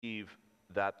believe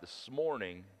that this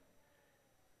morning,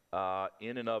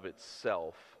 in and of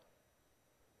itself,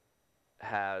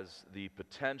 has the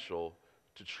potential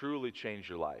to truly change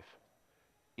your life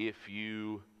if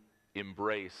you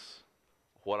embrace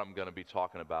what I'm going to be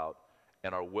talking about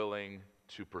and are willing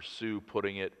to pursue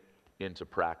putting it into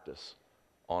practice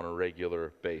on a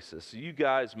regular basis. You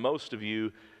guys, most of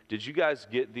you, did you guys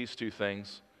get these two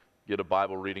things? Get a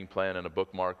Bible reading plan and a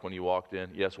bookmark when you walked in?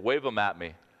 Yes, wave them at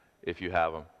me if you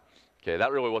have them. Okay,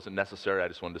 that really wasn't necessary. I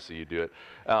just wanted to see you do it.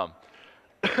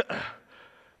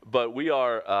 But we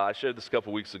are, I shared this a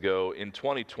couple weeks ago, in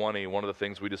 2020, one of the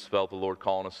things we just felt the Lord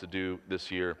calling us to do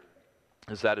this year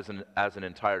is that as an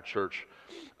entire church,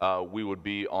 we would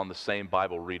be on the same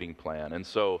Bible reading plan. And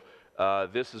so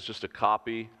this is just a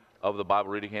copy of the Bible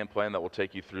reading hand plan that will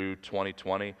take you through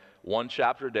 2020. One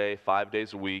chapter a day, 5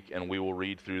 days a week, and we will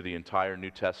read through the entire New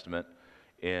Testament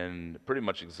in pretty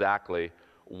much exactly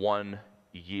 1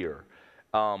 year.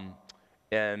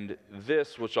 And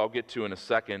this, which I'll get to in a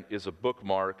second, is a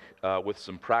bookmark with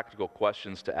some practical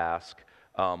questions to ask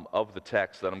of the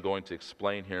text that I'm going to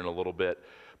explain here in a little bit.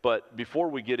 But before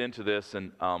we get into this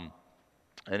and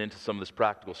into some of this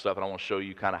practical stuff, and I want to show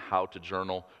you kind of how to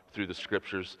journal through the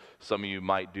Scriptures. Some of you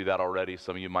might do that already.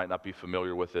 Some of you might not be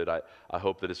familiar with it. I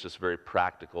hope that it's just very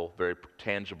practical, very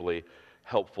tangibly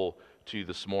helpful to you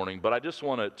this morning. But I just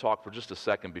want to talk for just a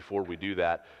second before we do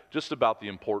that, just about the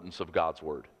importance of God's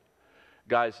Word.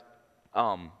 Guys,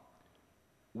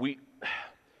 we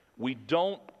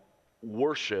don't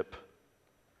worship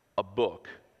a book,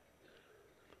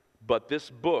 but this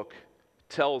book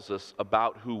tells us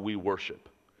about who we worship.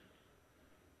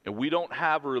 And we don't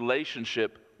have a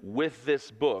relationship with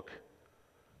this book,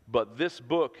 but this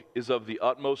book is of the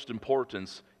utmost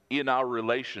importance in our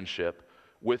relationship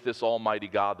with this almighty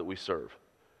God that we serve.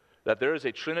 That there is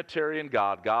a Trinitarian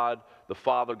God, God the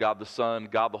Father, God the Son,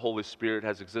 God the Holy Spirit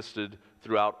has existed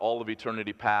throughout all of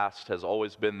eternity past, has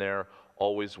always been there,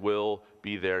 always will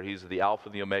be there. He's the Alpha,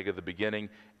 the Omega, the beginning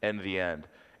and the end.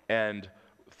 And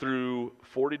through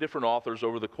 40 different authors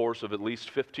over the course of at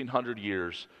least 1,500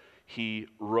 years, he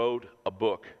wrote a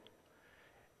book.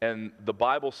 And the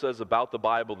Bible says about the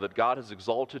Bible that God has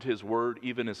exalted his word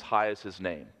even as high as his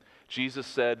name. Jesus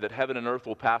said that heaven and earth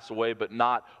will pass away, but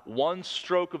not one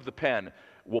stroke of the pen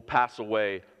will pass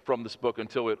away from this book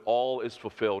until it all is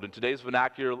fulfilled. In today's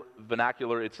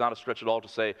vernacular, it's not a stretch at all to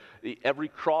say every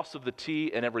cross of the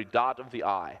T and every dot of the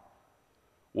I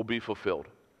will be fulfilled.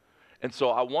 And so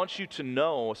I want you to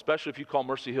know, especially if you call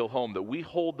Mercy Hill home, that we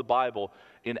hold the Bible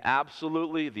in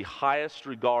absolutely the highest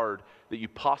regard that you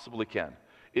possibly can.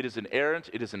 It is inerrant,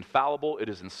 it is infallible, it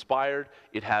is inspired,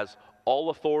 it has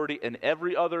all authority, and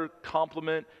every other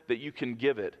compliment that you can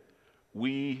give it,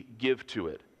 we give to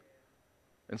it.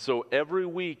 And so every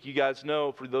week, you guys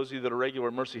know, for those of you that are regular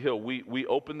at Mercy Hill, we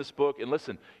open this book, and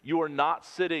listen, you are not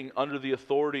sitting under the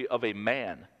authority of a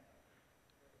man.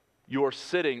 You are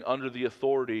sitting under the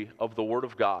authority of the Word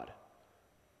of God,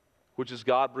 which is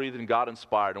God-breathed and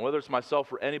God-inspired. And whether it's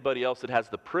myself or anybody else that has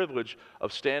the privilege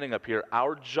of standing up here,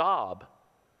 our job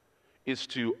is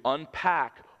to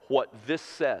unpack what this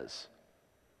says,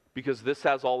 because this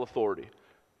has all authority.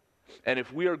 And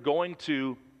if we are going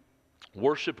to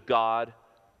worship God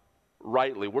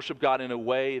rightly, worship God in a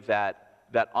way that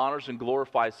honors and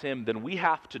glorifies him, then we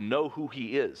have to know who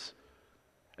he is.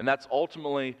 And that's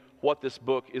ultimately what this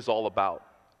book is all about.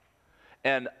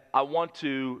 And I want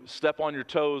to step on your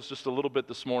toes just a little bit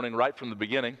this morning, right from the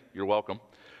beginning. You're welcome.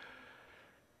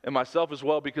 And myself as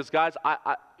well, because guys,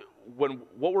 what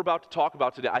we're about to talk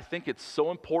about today, I think it's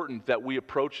so important that we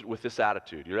approach it with this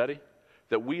attitude. You ready?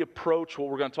 That we approach what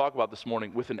we're going to talk about this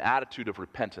morning with an attitude of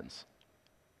repentance.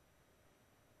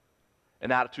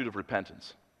 An attitude of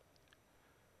repentance.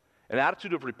 An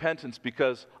attitude of repentance,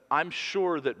 because I'm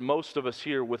sure that most of us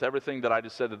here, with everything that I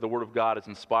just said, that the Word of God is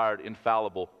inspired,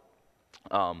 infallible,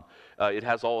 it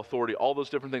has all authority, all those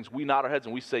different things, we nod our heads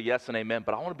and we say yes and amen,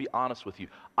 but I want to be honest with you,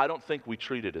 I don't think we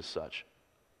treat it as such.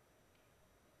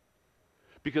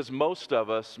 Because most of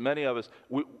us, many of us,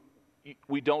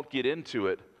 we don't get into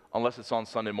it unless it's on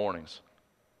Sunday mornings,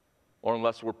 or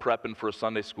unless we're prepping for a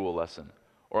Sunday school lesson,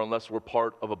 or unless we're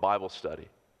part of a Bible study.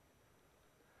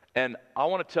 And I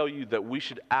want to tell you that we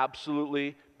should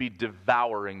absolutely be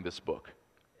devouring this book.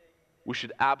 We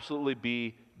should absolutely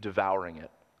be devouring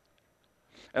it.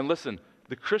 And listen,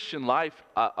 the Christian life,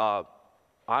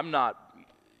 I'm not,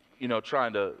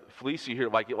 trying to fleece you here.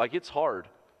 Like it's hard.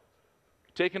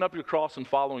 Taking up your cross and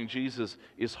following Jesus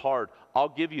is hard. I'll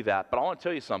give you that. But I want to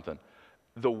tell you something.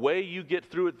 The way you get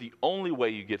through it, the only way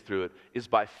you get through it, is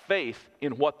by faith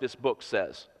in what this book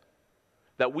says.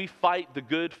 that we fight the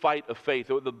good fight of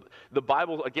faith. The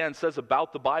Bible, again, says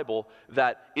about the Bible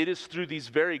that it is through these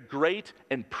very great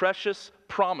and precious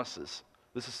promises.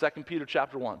 This is 2 Peter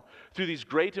chapter 1. Through these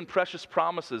great and precious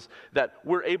promises that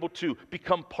we're able to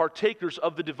become partakers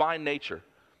of the divine nature.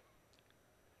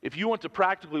 If you want to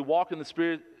practically walk in the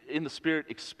Spirit,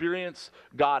 experience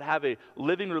God, have a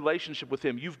living relationship with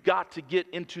Him, you've got to get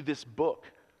into this book.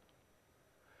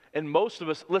 And most of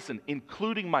us, listen,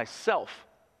 including myself,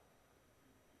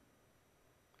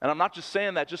 and I'm not just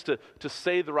saying that just to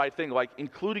say the right thing, like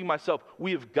including myself,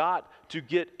 we have got to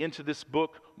get into this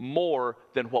book more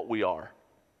than what we are.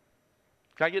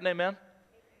 Can I get an amen?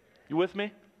 You with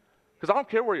me? Because I don't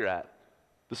care where you're at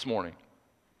this morning.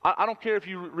 I don't care if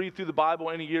you read through the Bible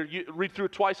in a year, you read through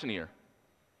it twice in a year.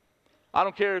 I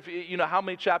don't care if how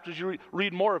many chapters you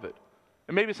read more of it.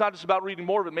 And maybe it's not just about reading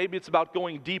more of it, maybe it's about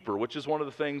going deeper, which is one of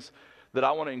the things that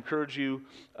I want to encourage you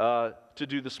to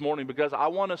do this morning, because I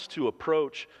want us to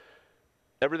approach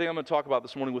everything I'm going to talk about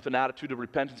this morning with an attitude of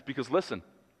repentance. Because listen,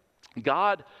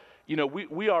 God,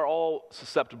 we are all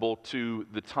susceptible to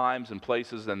the times and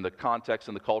places and the contexts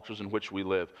and the cultures in which we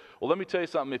live. Well, let me tell you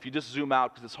something. If you just zoom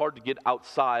out, because it's hard to get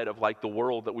outside of like the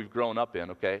world that we've grown up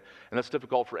in, okay? And that's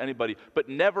difficult for anybody. But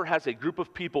never has a group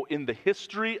of people in the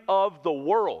history of the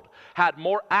world had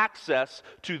more access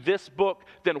to this book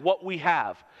than what we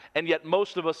have. And yet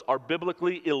most of us are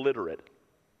biblically illiterate.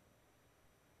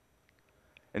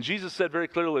 And Jesus said very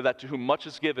clearly that to whom much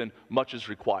is given, much is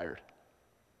required.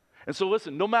 And so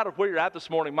listen, no matter where you're at this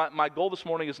morning, my goal this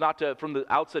morning is not to, from the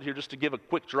outset here, just to give a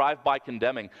quick drive-by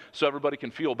condemning so everybody can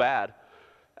feel bad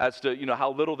as to,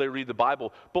 how little they read the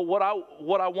Bible. But what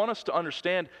I want us to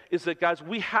understand is that, guys,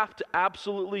 we have to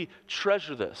absolutely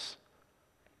treasure this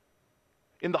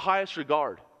in the highest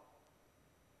regard.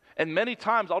 And many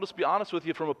times, I'll just be honest with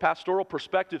you, from a pastoral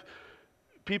perspective,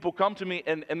 people come to me,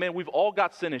 and man, we've all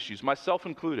got sin issues, myself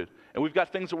included. And we've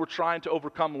got things that we're trying to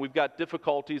overcome, and we've got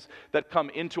difficulties that come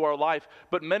into our life.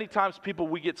 But many times,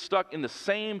 we get stuck in the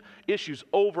same issues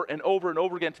over and over and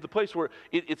over again, to the place where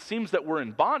it seems that we're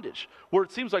in bondage, where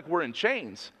it seems like we're in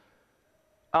chains.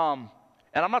 And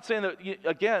I'm not saying that,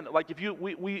 again, like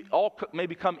we all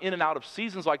maybe come in and out of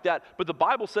seasons like that, but the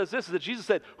Bible says this, is that Jesus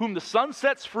said, whom the Son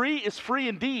sets free is free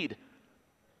indeed.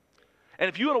 And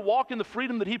if you want to walk in the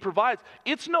freedom that He provides,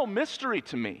 it's no mystery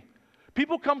to me.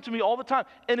 People come to me all the time,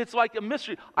 and it's like a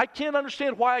mystery. I can't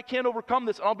understand why I can't overcome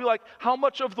this. And I'll be like, how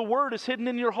much of the Word is hidden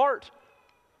in your heart?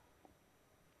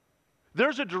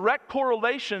 There's a direct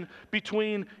correlation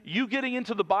between you getting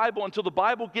into the Bible until the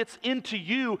Bible gets into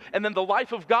you, and then the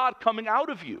life of God coming out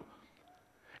of you.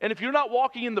 And if you're not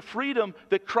walking in the freedom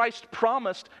that Christ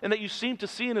promised and that you seem to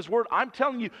see in His Word, I'm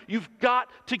telling you, you've got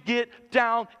to get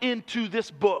down into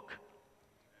this book.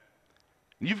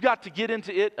 You've got to get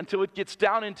into it until it gets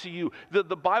down into you. The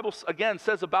Bible, again,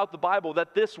 says about the Bible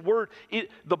that this word,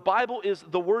 the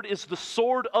word is the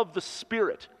sword of the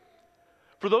Spirit.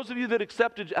 For those of you that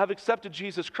have accepted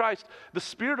Jesus Christ, the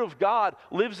Spirit of God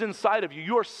lives inside of you.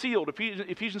 You are sealed.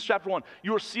 Ephesians chapter 1,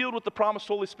 you are sealed with the promised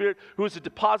Holy Spirit, who is a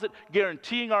deposit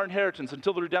guaranteeing our inheritance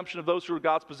until the redemption of those who are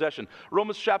God's possession.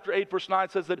 Romans chapter 8, verse 9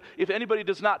 says that if anybody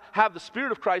does not have the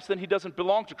Spirit of Christ, then he doesn't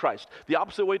belong to Christ. The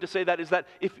opposite way to say that is that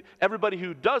if everybody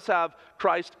who does have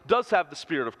Christ does have the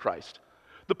Spirit of Christ.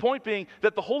 The point being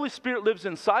that the Holy Spirit lives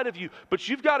inside of you, but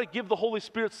you've got to give the Holy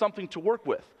Spirit something to work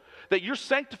with. That your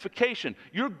sanctification,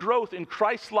 your growth in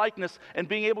Christ's likeness and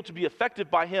being able to be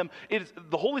affected by Him,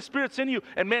 the Holy Spirit's in you,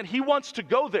 and man, He wants to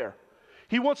go there.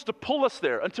 He wants to pull us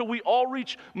there until we all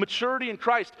reach maturity in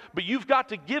Christ. But you've got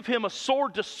to give Him a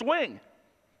sword to swing.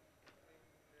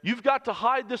 You've got to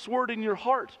hide this word in your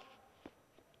heart.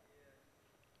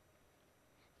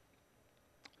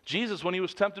 Jesus, when He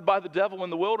was tempted by the devil in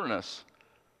the wilderness,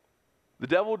 the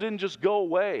devil didn't just go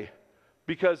away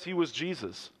because He was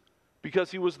Jesus.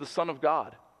 Because He was the Son of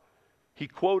God. He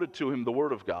quoted to Him the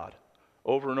Word of God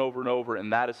over and over and over,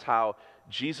 and that is how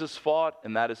Jesus fought,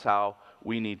 and that is how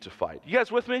we need to fight. You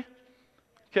guys with me?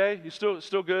 Okay, you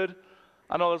still good?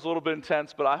 I know that's a little bit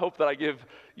intense, but I hope that I give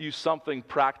you something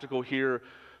practical here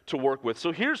to work with.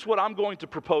 So here's what I'm going to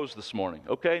propose this morning,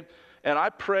 okay? And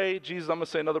I pray, Jesus, I'm going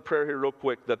to say another prayer here real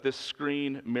quick, that this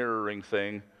screen mirroring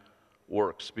thing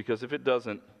works, because if it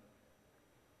doesn't,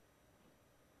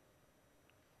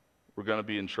 we're going to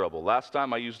be in trouble. Last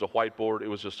time I used a whiteboard, it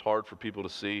was just hard for people to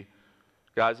see.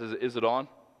 Guys, is it on?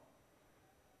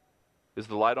 Is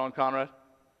the light on, Conrad?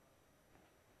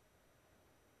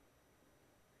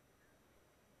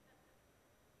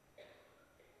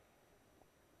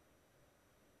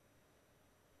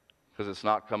 Because it's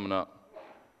not coming up.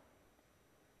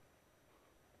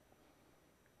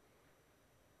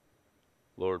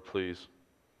 Lord, please.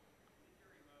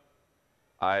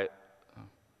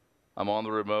 I'm on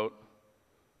the remote.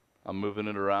 I'm moving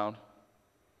it around.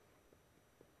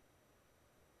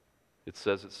 It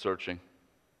says it's searching.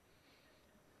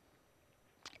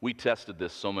 We tested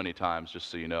this so many times, just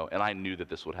so you know, and I knew that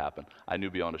this would happen. I knew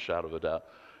beyond a shadow of a doubt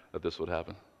that this would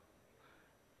happen.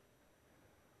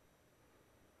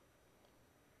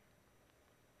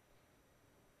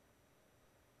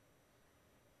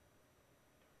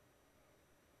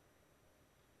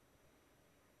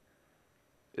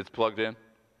 It's plugged in.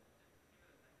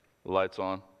 The light's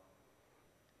on.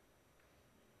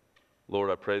 Lord,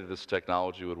 I pray that this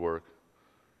technology would work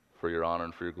for your honor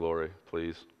and for your glory,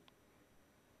 please.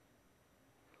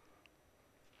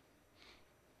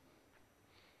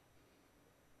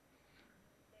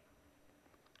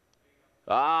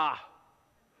 Ah!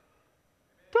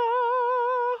 Da!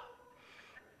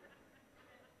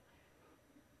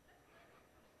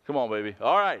 Come on, baby.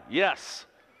 All right, yes.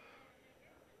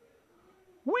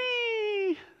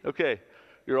 Whee! Okay,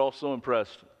 you're all so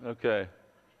impressed. Okay.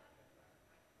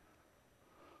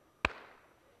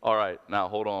 All right, now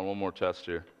hold on, one more test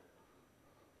here.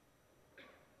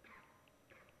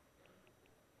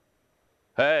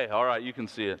 Hey, all right, you can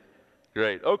see it.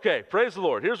 Great. Okay, praise the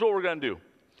Lord. Here's what we're going to do.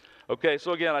 Okay,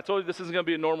 so again, I told you this isn't going to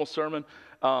be a normal sermon,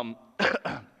 but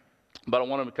I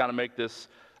want to kind of make this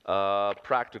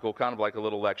practical, kind of like a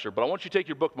little lecture. But I want you to take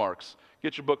your bookmarks.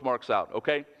 Get your bookmarks out,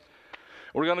 okay?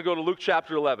 We're going to go to Luke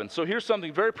chapter 11. So here's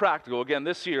something very practical. Again,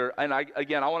 this year, and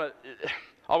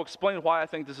I'll explain why I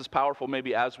think this is powerful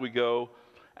maybe as we go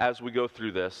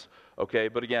through this, okay?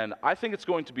 But again, I think it's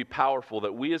going to be powerful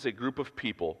that we as a group of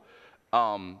people,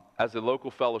 as a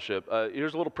local fellowship,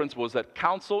 here's a little principle, is that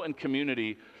counsel and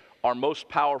community are most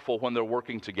powerful when they're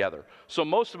working together. So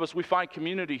most of us, we find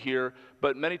community here,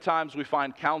 but many times we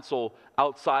find counsel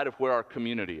outside of where our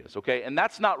community is, okay? And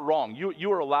that's not wrong.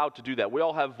 You are allowed to do that. We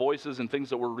all have voices and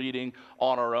things that we're reading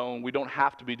on our own. We don't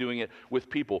have to be doing it with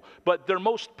people. But they're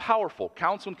most powerful.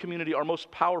 Counsel and community are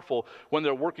most powerful when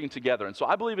they're working together. And so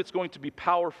I believe it's going to be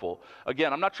powerful.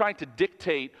 Again, I'm not trying to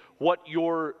dictate what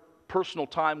your personal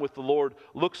time with the Lord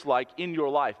looks like in your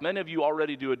life. Many of you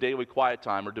already do a daily quiet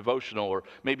time or devotional, or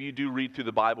maybe you do read through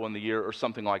the Bible in the year or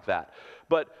something like that.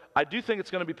 But I do think it's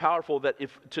going to be powerful that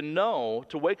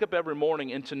to wake up every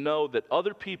morning and to know that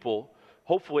other people,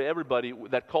 hopefully everybody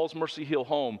that calls Mercy Hill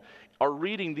home, are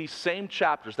reading these same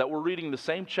chapters, that we're reading the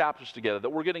same chapters together, that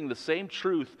we're getting the same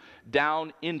truth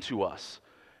down into us,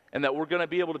 and that we're going to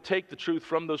be able to take the truth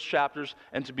from those chapters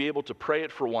and to be able to pray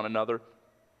it for one another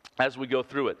as we go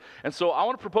through it. And so I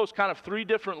want to propose kind of 3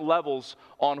 different levels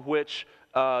on which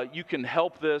you can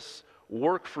help this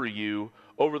work for you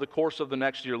over the course of the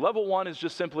next year. Level 1 is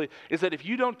just simply, is that if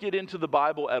you don't get into the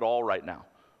Bible at all right now,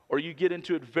 or you get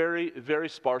into it very, very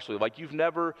sparsely, like you've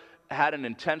never had an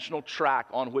intentional track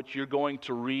on which you're going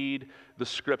to read the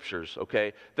scriptures,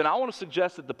 okay, then I want to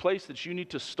suggest that the place that you need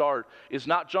to start is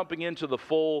not jumping into the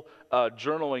full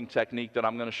journaling technique that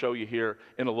I'm going to show you here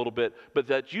in a little bit, but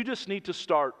that you just need to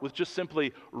start with just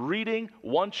simply reading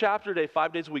 1 chapter a day,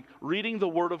 5 days a week, reading the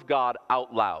Word of God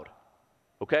out loud,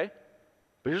 okay?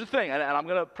 But here's the thing, and I'm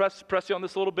going to press you on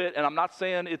this a little bit, and I'm not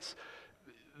saying it's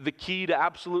the key to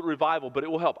absolute revival, but it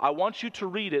will help. I want you to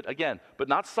read it, again, but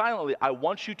not silently. I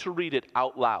want you to read it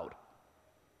out loud.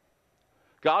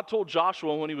 God told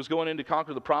Joshua when he was going in to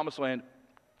conquer the promised land,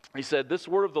 he said, this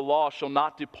word of the law shall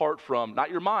not depart from, not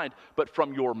your mind, but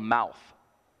from your mouth.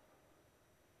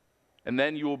 And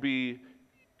then you will be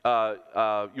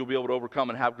able to overcome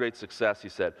and have great success, he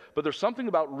said. But there's something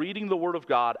about reading the Word of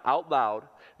God out loud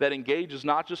that engages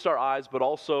not just our eyes, but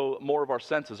also more of our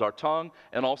senses, our tongue,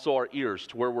 and also our ears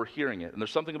to where we're hearing it. And there's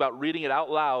something about reading it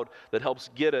out loud that helps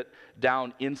get it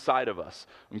down inside of us,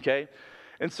 okay?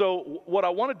 And so what I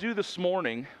want to do this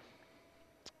morning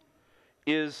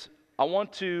is I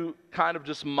want to kind of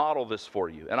just model this for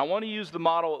you. And I want to use the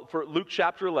model for Luke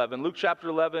chapter 11. Luke chapter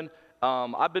 11,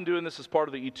 I've been doing this as part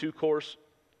of the E2 course.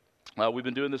 We've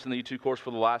been doing this in the E2 course for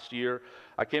the last year.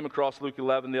 I came across Luke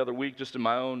 11 the other week just in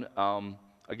my own,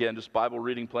 again, just Bible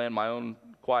reading plan, my own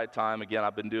quiet time. Again,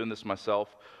 I've been doing this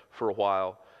myself for a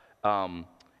while. And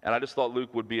I just thought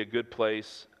Luke would be a good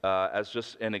place as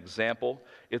just an example.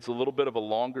 It's a little bit of a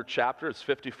longer chapter. It's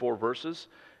 54 verses.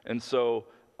 And so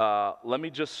let me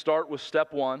just start with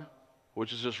step 1,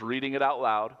 which is just reading it out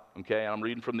loud. Okay, and I'm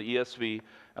reading from the ESV.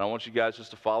 And I want you guys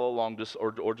just to follow along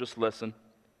or just listen.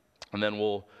 And then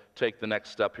we'll take the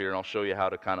next step here, and I'll show you how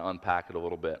to kind of unpack it a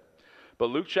little bit. But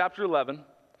Luke chapter 11,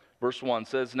 verse 1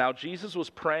 says, Now Jesus was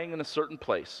praying in a certain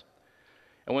place.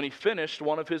 And when he finished,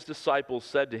 one of his disciples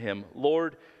said to him,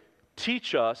 Lord,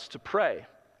 teach us to pray,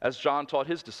 as John taught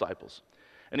his disciples.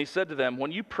 And he said to them,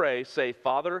 when you pray, say,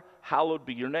 Father, hallowed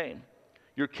be your name.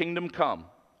 Your kingdom come.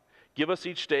 Give us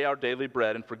each day our daily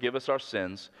bread, and forgive us our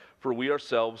sins, for we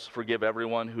ourselves forgive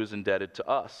everyone who is indebted to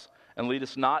us. And lead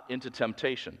us not into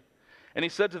temptation. And he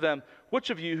said to them, which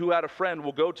of you who had a friend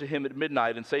will go to him at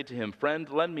midnight and say to him, Friend,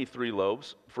 lend me 3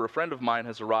 loaves, for a friend of mine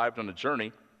has arrived on a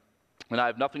journey, and I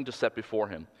have nothing to set before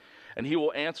him. And he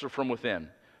will answer from within,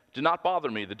 Do not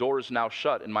bother me, the door is now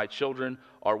shut, and my children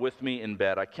are with me in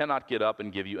bed. I cannot get up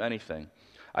and give you anything.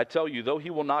 I tell you, though he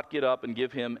will not get up and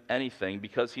give him anything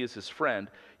because he is his friend,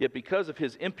 yet because of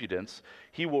his impudence,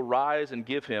 he will rise and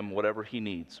give him whatever he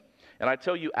needs. And I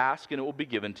tell you, ask and it will be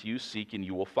given to you, seek and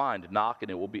you will find, knock and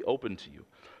it will be opened to you.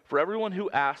 For everyone who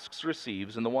asks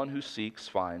receives, and the one who seeks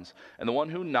finds, and the one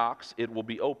who knocks it will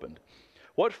be opened.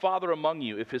 What father among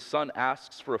you, if his son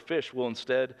asks for a fish, will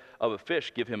instead of a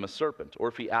fish give him a serpent? Or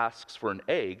if he asks for an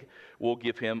egg, will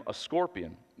give him a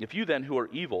scorpion? If you then, who are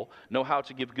evil, know how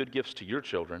to give good gifts to your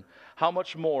children, how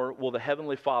much more will the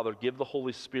heavenly Father give the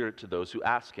Holy Spirit to those who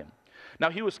ask him?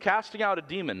 Now he was casting out a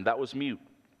demon that was mute.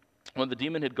 When the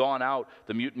demon had gone out,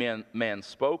 the mute man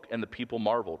spoke, and the people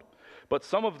marveled. But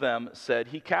some of them said,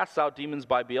 He casts out demons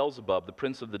by Beelzebub, the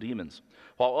prince of the demons.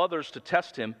 While others, to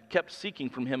test him, kept seeking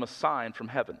from him a sign from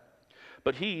heaven.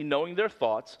 But he, knowing their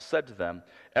thoughts, said to them,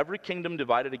 Every kingdom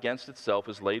divided against itself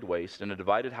is laid waste, and a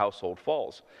divided household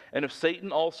falls. And if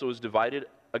Satan also is divided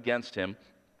against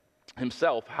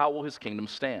himself, how will his kingdom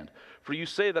stand? For you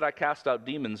say that I cast out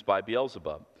demons by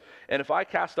Beelzebub. And if I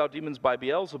cast out demons by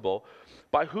Beelzebub,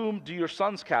 by whom do your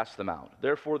sons cast them out?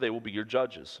 Therefore they will be your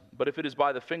judges. But if it is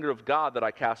by the finger of God that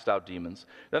I cast out demons,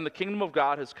 then the kingdom of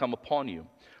God has come upon you.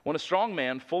 When a strong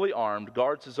man, fully armed,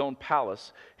 guards his own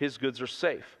palace, his goods are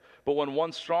safe. But when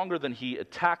one stronger than he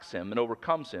attacks him and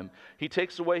overcomes him, he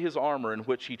takes away his armor in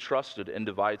which he trusted and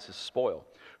divides his spoil.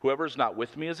 Whoever is not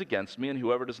with me is against me, and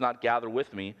whoever does not gather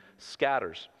with me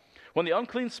scatters. When the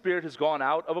unclean spirit has gone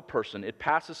out of a person, it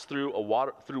passes through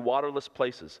waterless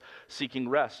places, seeking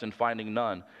rest and finding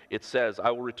none. It says, I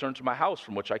will return to my house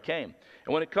from which I came.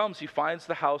 And when it comes, he finds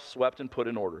the house swept and put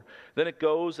in order. Then it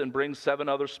goes and brings 7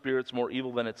 other spirits more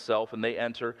evil than itself, and they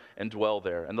enter and dwell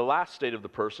there. And the last state of the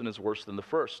person is worse than the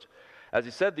first. As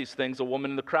he said these things, a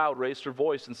woman in the crowd raised her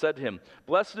voice and said to him,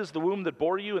 Blessed is the womb that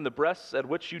bore you and the breasts at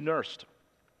which you nursed.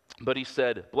 But he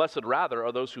said, Blessed rather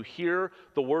are those who hear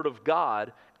the word of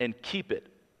God and keep it.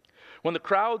 When the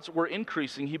crowds were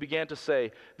increasing, he began to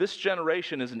say, This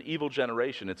generation is an evil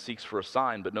generation. It seeks for a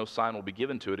sign, but no sign will be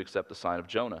given to it except the sign of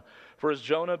Jonah. For as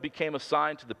Jonah became a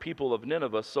sign to the people of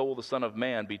Nineveh, so will the Son of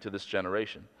Man be to this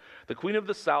generation. The queen of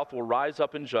the south will rise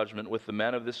up in judgment with the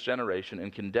men of this generation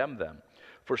and condemn them.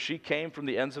 For she came from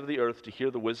the ends of the earth to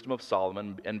hear the wisdom of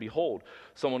Solomon, and behold,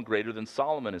 someone greater than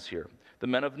Solomon is here. The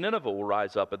men of Nineveh will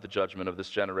rise up at the judgment of this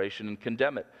generation and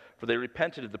condemn it, for they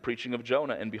repented at the preaching of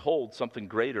Jonah, and behold, something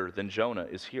greater than Jonah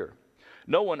is here.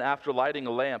 No one, after lighting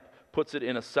a lamp, puts it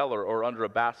in a cellar or under a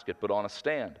basket, but on a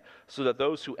stand, so that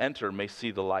those who enter may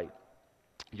see the light.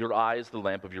 Your eye is the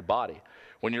lamp of your body.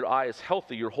 When your eye is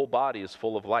healthy, your whole body is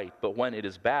full of light. But when it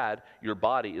is bad, your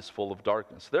body is full of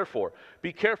darkness. Therefore,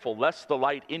 be careful, lest the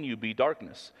light in you be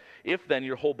darkness. If then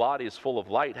your whole body is full of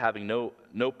light, having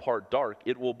no part dark,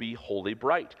 it will be wholly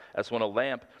bright, as when a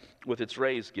lamp with its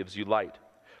rays gives you light.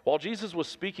 While Jesus was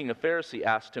speaking, a Pharisee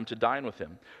asked him to dine with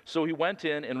him. So he went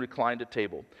in and reclined at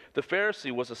table. The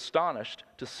Pharisee was astonished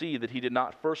to see that he did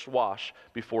not first wash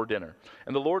before dinner.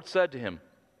 And the Lord said to him,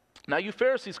 Now you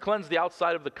Pharisees cleanse the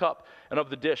outside of the cup and of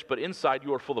the dish, but inside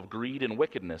you are full of greed and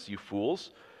wickedness, you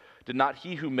fools. Did not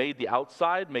he who made the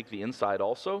outside make the inside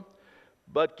also?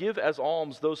 But give as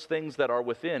alms those things that are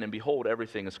within, and behold,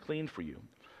 everything is clean for you.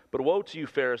 But woe to you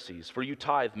Pharisees, for you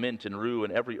tithe mint and rue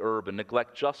and every herb, and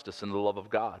neglect justice and the love of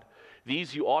God.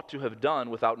 These you ought to have done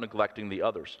without neglecting the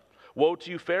others. Woe to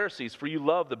you Pharisees, for you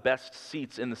love the best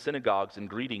seats in the synagogues and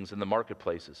greetings in the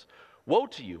marketplaces. Woe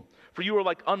to you, for you are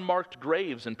like unmarked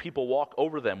graves, and people walk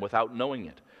over them without knowing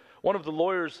it. One of the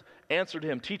lawyers answered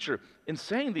him, Teacher, in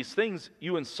saying these things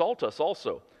you insult us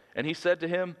also. And he said to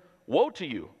him, Woe to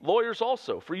you, lawyers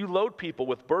also, for you load people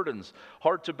with burdens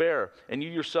hard to bear, and you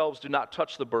yourselves do not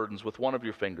touch the burdens with one of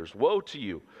your fingers. Woe to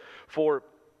you, for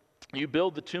you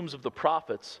build the tombs of the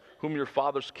prophets whom your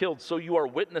fathers killed. So you are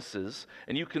witnesses,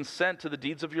 and you consent to the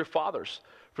deeds of your fathers.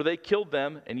 For they killed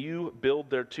them, and you build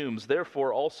their tombs.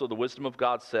 Therefore also the wisdom of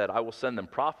God said, I will send them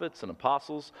prophets and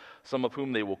apostles, some of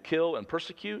whom they will kill and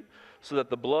persecute, so that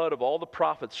the blood of all the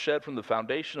prophets shed from the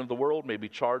foundation of the world may be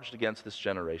charged against this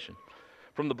generation.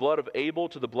 From the blood of Abel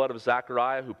to the blood of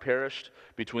Zachariah, who perished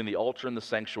between the altar and the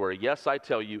sanctuary. Yes, I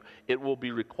tell you, it will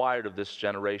be required of this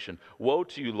generation. Woe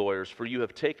to you, lawyers, for you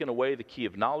have taken away the key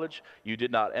of knowledge. You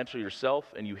did not enter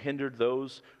yourself, and you hindered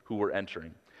those who were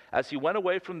entering. As he went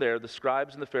away from there, the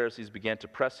scribes and the Pharisees began to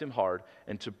press him hard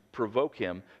and to provoke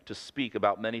him to speak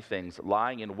about many things,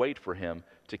 lying in wait for him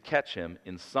to catch him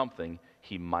in something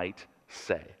he might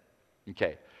say.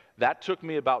 Okay, that took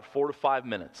me about 4 to 5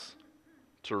 minutes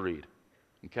to read.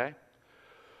 Okay?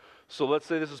 So let's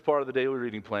say this is part of the daily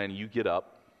reading plan. You get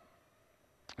up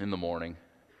in the morning,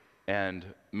 and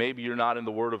maybe you're not in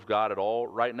the Word of God at all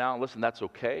right now. Listen, that's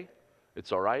okay.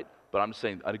 It's all right. But I'm just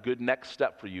saying a good next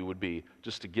step for you would be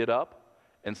just to get up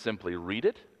and simply read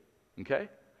it, okay?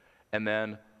 And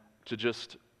then to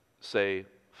just say,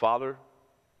 Father,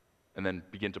 and then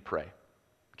begin to pray,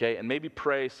 okay? And maybe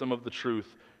pray some of the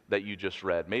truth that you just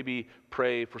read. Maybe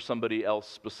pray for somebody else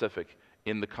specific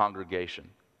in the congregation,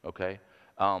 okay,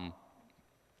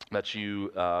 that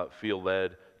you feel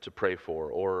led to pray for,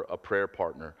 or a prayer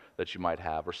partner that you might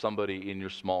have, or somebody in your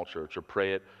small church, or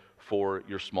pray it for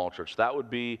your small church. That would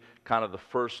be kind of the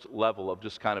first level of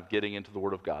just kind of getting into the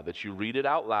Word of God, that you read it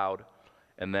out loud,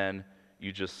 and then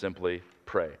you just simply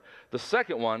pray. The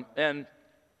second one, and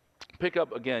pick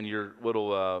up again your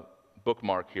little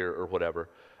bookmark here or whatever.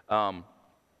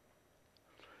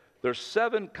 There's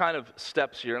 7 kind of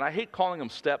steps here, and I hate calling them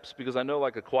steps because I know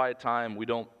like a quiet time,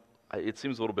 it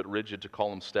seems a little bit rigid to call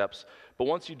them steps, but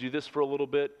once you do this for a little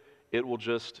bit, it will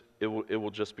just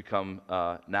become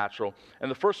natural. And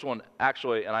the first one,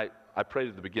 actually, and I prayed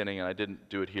at the beginning, and I didn't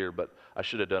do it here, but I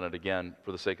should have done it again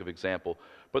for the sake of example.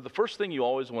 But the first thing you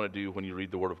always want to do when you read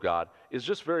the Word of God is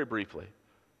just very briefly,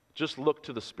 just look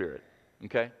to the Spirit,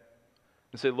 okay?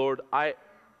 And say, Lord, I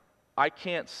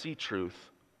can't see truth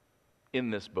in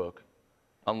this book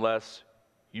unless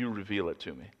you reveal it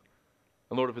to me.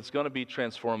 And Lord, if it's going to be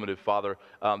transformative, Father,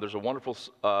 there's a wonderful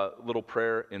little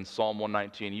prayer in Psalm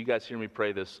 119. You guys hear me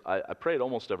pray this. I pray it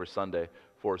almost every Sunday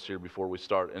for us here before we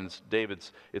start. And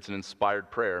it's an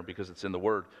inspired prayer because it's in the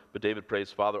Word. But David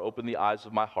prays, Father, open the eyes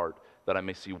of my heart that I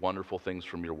may see wonderful things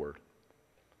from your Word.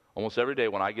 Almost every day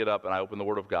when I get up and I open the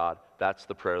Word of God, that's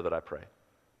the prayer that I pray.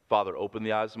 Father, open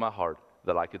the eyes of my heart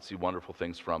that I could see wonderful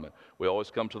things from it. We always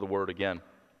come to the Word again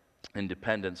in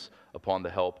dependence upon the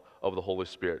help of the Holy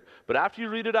Spirit. But after you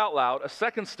read it out loud, a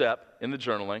second step in the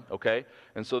journaling, okay?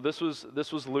 And so this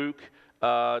was Luke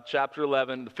chapter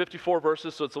 11, 54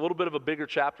 verses, so it's a little bit of a bigger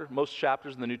chapter. Most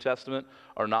chapters in the New Testament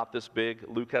are not this big.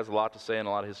 Luke has a lot to say, and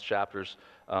a lot of his chapters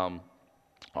are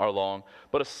long.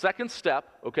 But a second step,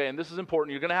 okay, and this is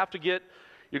important, you're going to have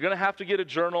to get a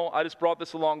journal. I just brought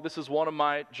this along. This is one of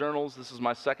my journals. This is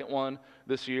my second one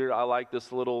this year. I like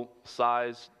this little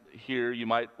size here. You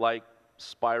might like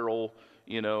spiral,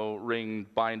 ring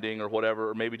binding or whatever,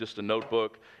 or maybe just a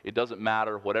notebook. It doesn't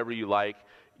matter, whatever you like.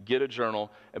 Get a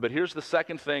journal. But here's the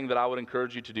second thing that I would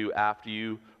encourage you to do after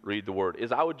you read the Word,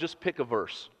 is I would just pick a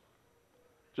verse.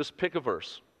 Just pick a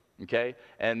verse, okay?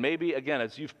 And maybe, again,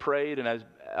 as you've prayed and as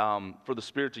for the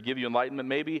Spirit to give you enlightenment,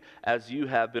 maybe as you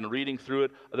have been reading through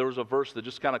it, there was a verse that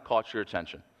just kind of caught your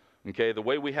attention. Okay, the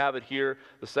way we have it here,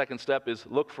 the second step is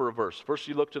look for a verse. First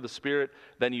you look to the Spirit,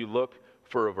 then you look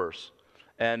for a verse.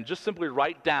 And just simply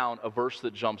write down a verse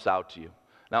that jumps out to you.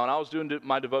 Now, when I was doing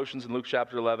my devotions in Luke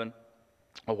chapter 11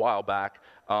 a while back,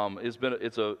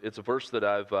 it's a verse that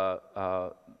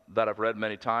I've read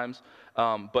many times,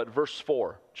 but verse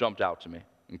 4 jumped out to me.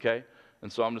 Okay,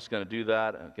 and so I'm just going to do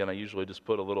that. Again, I usually just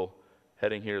put a little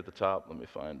heading here at the top. Let me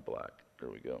find black. There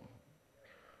we go.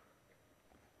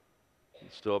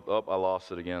 It's still up. Oh, I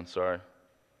lost it again. Sorry.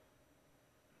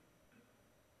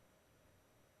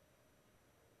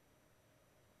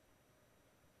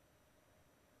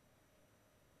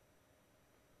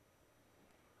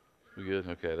 We good?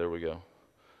 Okay, there we go.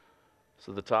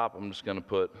 So the top, I'm just going to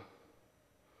put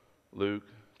Luke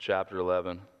chapter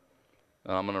 11,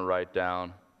 and I'm going to write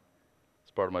down,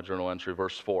 as part of my journal entry,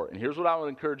 verse 4. And here's what I would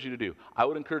encourage you to do. I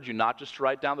would encourage you not just to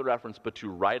write down the reference, but to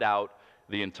write out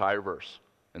the entire verse.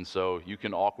 And so you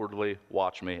can awkwardly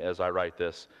watch me as I write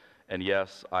this. And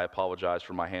yes, I apologize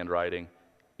for my handwriting.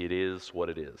 It is what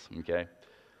it is, okay?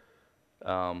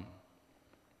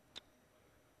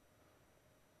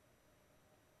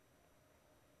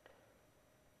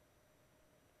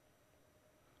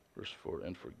 Verse 4,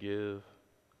 and forgive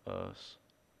us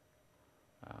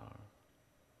our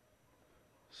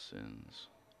sins,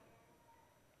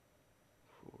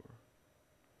 for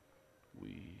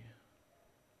we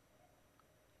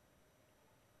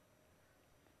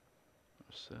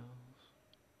ourselves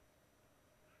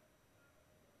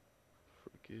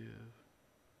forgive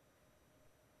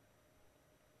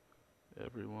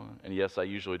Everyone. And yes, I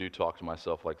usually do talk to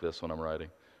myself like this when I'm writing.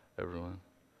 Everyone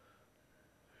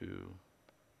who is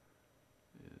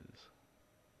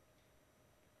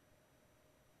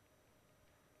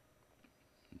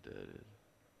indebted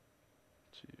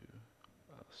to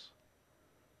us.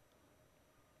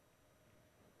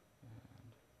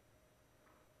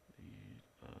 And lead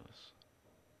us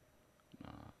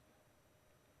not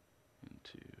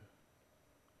into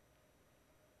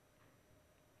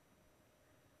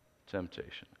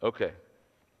temptation. Okay.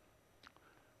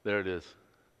 There it is. I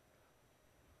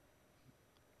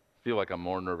feel like I'm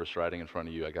more nervous writing in front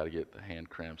of you. I got to get the hand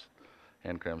cramps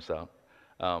out.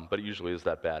 But it usually is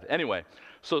that bad. Anyway,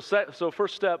 so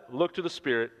first step, look to the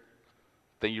Spirit.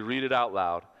 Then you read it out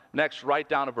loud. Next, write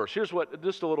down a verse. Here's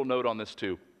just a little note on this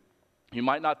too. You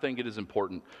might not think it is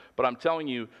important, but I'm telling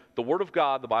you, the Word of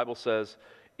God, the Bible says,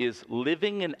 is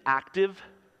living and active,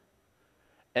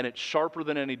 and it's sharper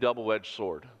than any double-edged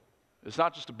sword. It's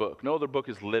not just a book. No other book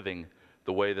is living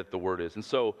the way that the Word is. And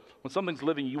so when something's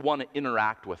living, you want to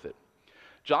interact with it.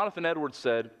 Jonathan Edwards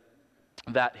said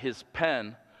that his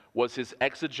pen was his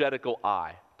exegetical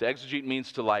eye. To exegete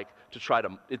means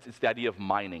it's the idea of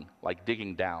mining, like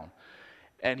digging down.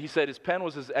 And he said his pen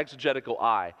was his exegetical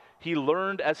eye. He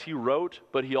learned as he wrote,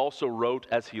 but he also wrote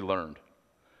as he learned.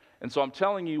 And so I'm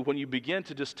telling you, when you begin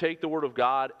to just take the Word of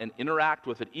God and interact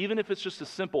with it, even if it's just as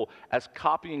simple as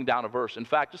copying down a verse. In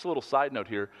fact, just a little side note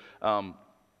here.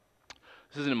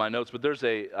 This isn't in my notes, but there's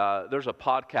a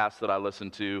podcast that I listen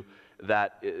to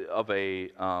of a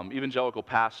evangelical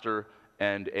pastor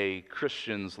and a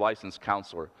Christian's licensed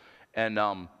counselor. And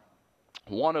on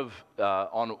one of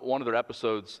their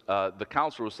episodes, the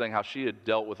counselor was saying how she had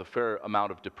dealt with a fair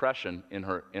amount of depression in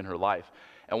her life.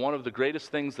 And one of the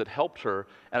greatest things that helped her,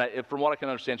 and from what I can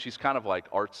understand, she's kind of like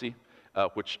artsy,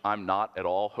 which I'm not at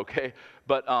all, okay?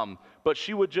 But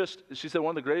she said one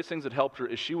of the greatest things that helped her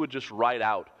is she would just write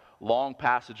out long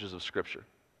passages of Scripture.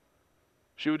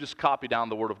 She would just copy down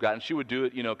the Word of God, and she would do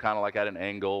it, kind of like at an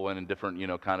angle and in different,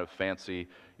 kind of fancy,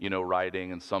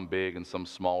 writing, and some big and some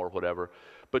small or whatever.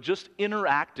 But just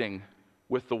interacting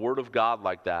with the Word of God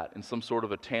like that in some sort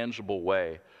of a tangible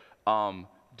way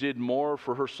did more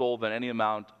for her soul than any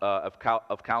amount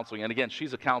of counseling. And again,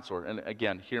 she's a counselor. And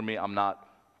again, hear me,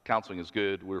 counseling is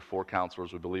good. We're for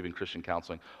counselors. We believe in Christian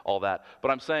counseling, all that. But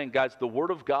I'm saying, guys, the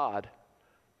Word of God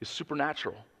is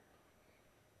supernatural.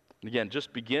 Again,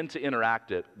 just begin to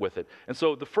interact with it. And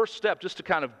so the first step, just to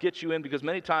kind of get you in, because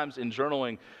many times in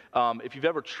journaling, if you've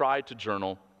ever tried to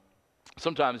journal,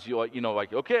 sometimes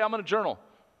okay, I'm going to journal.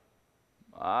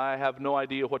 I have no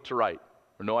idea what to write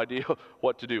or no idea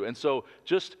what to do. And so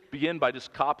just begin by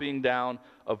just copying down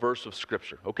a verse of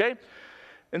Scripture, okay?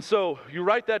 And so you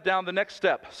write that down, the next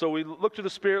step. So we look to the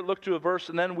Spirit, look to a verse,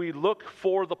 and then we look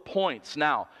for the points.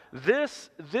 Now, this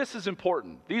is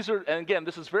important. And again,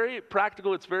 this is very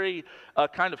practical. It's very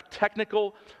kind of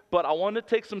technical, but I want to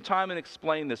take some time and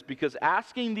explain this because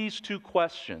asking these two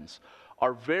questions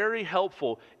are very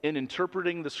helpful in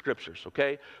interpreting the Scriptures,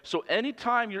 okay? So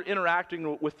anytime you're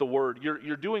interacting with the Word,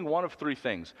 you're doing one of three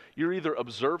things. You're either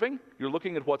observing, you're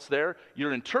looking at what's there,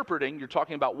 you're interpreting, you're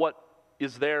talking about what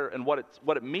is there and what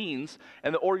it means,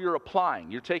 or you're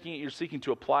applying. You're taking it, you're seeking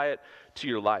to apply it to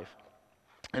your life.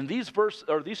 And these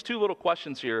two little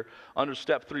questions here under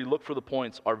step 3, look for the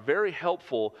points, are very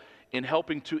helpful in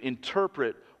helping to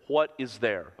interpret what is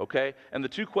there, okay? And the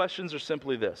two questions are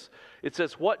simply this. It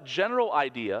says, what general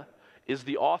idea is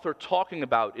the author talking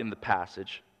about in the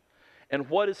passage, and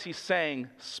what is he saying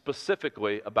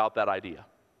specifically about that idea,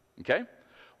 okay?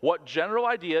 What general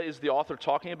idea is the author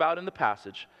talking about in the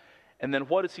passage, and then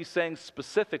what is he saying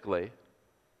specifically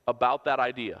about that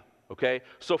idea, okay?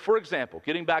 So for example,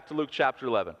 getting back to Luke chapter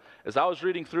 11, as I was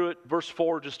reading through it, verse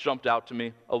 4 just jumped out to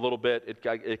me a little bit.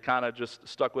 It kind of just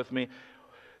stuck with me.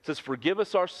 It says, forgive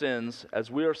us our sins as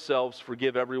we ourselves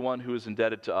forgive everyone who is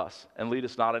indebted to us, and lead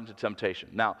us not into temptation.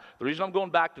 Now, the reason I'm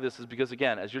going back to this is because,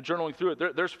 again, as you're journaling through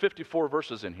it, there's 54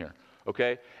 verses in here,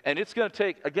 okay? And it's going to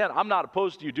take, again, I'm not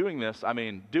opposed to you doing this. I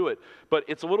mean, do it. But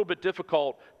it's a little bit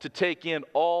difficult to take in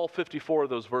all 54 of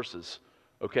those verses,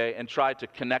 okay, and try to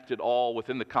connect it all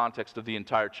within the context of the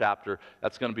entire chapter.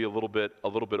 That's going to be a little bit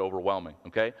overwhelming,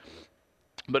 okay?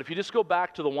 But if you just go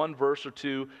back to the one verse or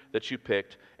two that you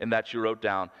picked and that you wrote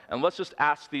down, and let's just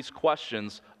ask these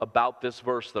questions about this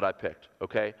verse that I picked,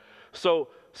 okay? So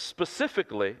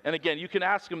specifically, and again, you can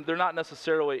ask them, they're not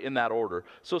necessarily in that order.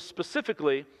 So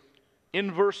specifically,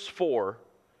 in verse 4,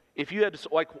 if you had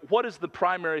to, what is the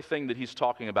primary thing that he's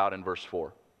talking about in verse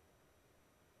 4?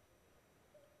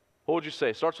 What would you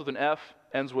say? Starts with an F,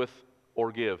 ends with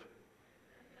or give.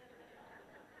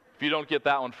 If you don't get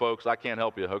that one, folks, I can't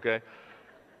help you, okay?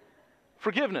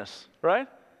 Forgiveness, right?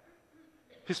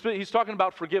 He's talking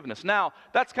about forgiveness. Now,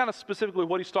 that's kind of specifically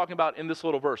what he's talking about in this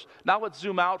little verse. Now let's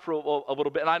zoom out for a little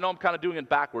bit. And I know I'm kind of doing it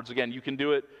backwards. Again, you can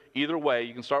do it either way.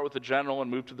 You can start with the general and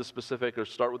move to the specific, or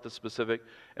start with the specific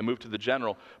and move to the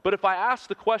general. But if I ask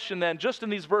the question then, just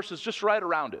in these verses, just right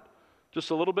around it,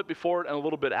 just a little bit before it and a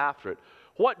little bit after it,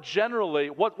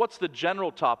 what's the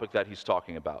general topic that he's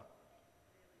talking about?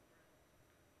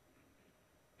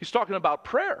 He's talking about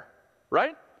prayer,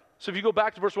 right? So if you go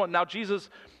back to verse 1, now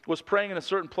Jesus was praying in a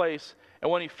certain place,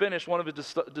 and when he finished, one of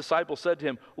his disciples said to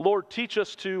him, Lord, teach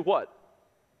us to what?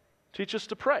 Teach us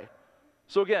to pray.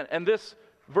 So again, and this,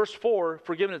 verse 4,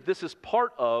 forgiveness, this is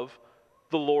part of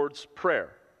the Lord's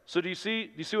Prayer. So do you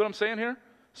see what I'm saying here?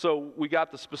 So we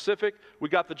got the specific, we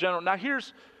got the general. Now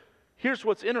here's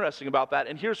what's interesting about that,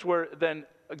 and here's where then,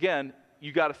 again,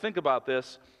 you got to think about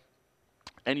this,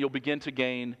 and you'll begin to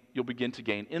gain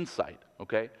insight,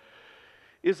 okay?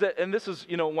 Is that, and this is,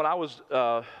 when I was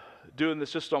doing this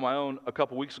just on my own a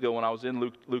couple weeks ago when I was in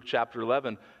Luke chapter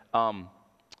 11,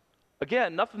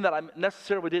 again, nothing that I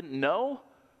necessarily didn't know,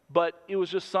 but it was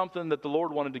just something that the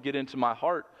Lord wanted to get into my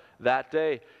heart that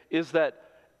day, is that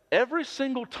every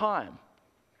single time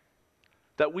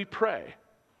that we pray,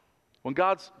 when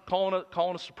God's calling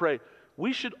us to pray,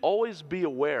 we should always be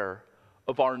aware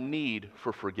of our need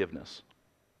for forgiveness.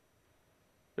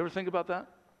 You ever think about that?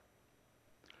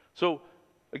 So,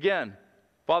 again,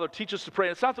 Father, teach us to pray.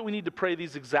 And it's not that we need to pray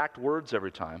these exact words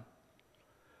every time.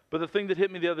 But the thing that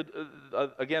hit me the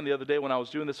other day when I was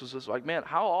doing this was just like, man,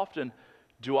 how often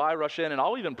do I rush in? And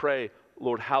I'll even pray,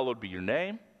 Lord, hallowed be your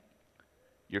name,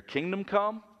 your kingdom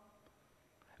come.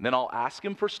 And then I'll ask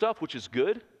him for stuff, which is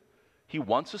good. He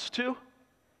wants us to.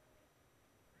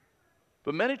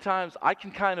 But many times I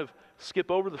can kind of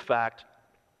skip over the fact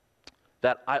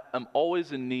that I am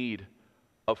always in need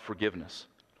of forgiveness.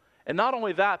 And not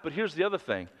only that, but here's the other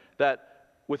thing, that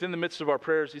within the midst of our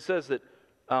prayers, he says that,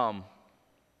 and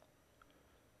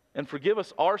forgive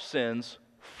us our sins,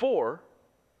 for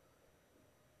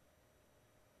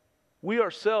we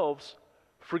ourselves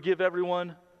forgive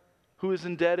everyone who is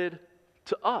indebted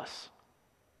to us.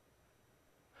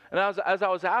 And as I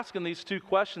was asking these two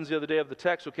questions the other day of the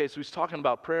text, okay, so he's talking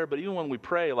about prayer, but even when we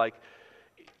pray, like,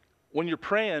 when you're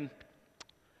praying,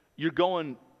 you're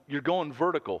going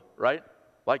vertical, right?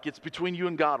 Like, it's between you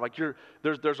and God. Like,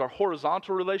 there's our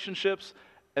horizontal relationships,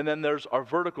 and then there's our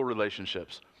vertical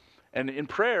relationships. And in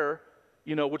prayer,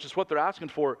 which is what they're asking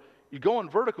for, you're going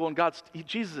vertical, and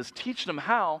Jesus is teaching them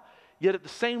how, yet at the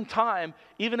same time,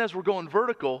 even as we're going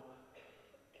vertical,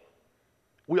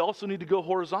 we also need to go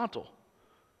horizontal.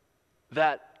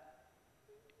 That,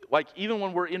 like, even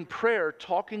when we're in prayer,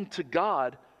 talking to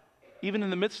God, even in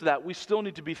the midst of that, we still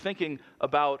need to be thinking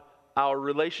about our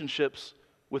relationships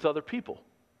with other people.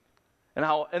 And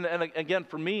how, and again,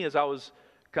 for me, as I was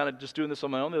kind of just doing this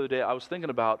on my own the other day, I was thinking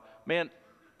about, man,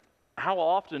 how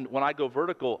often when I go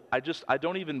vertical, I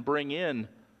don't even bring in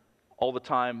all the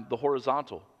time the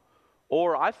horizontal.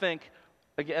 Or I think,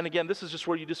 and again, this is just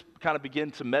where you just kind of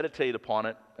begin to meditate upon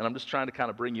it, and I'm just trying to kind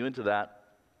of bring you into that.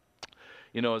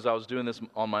 As I was doing this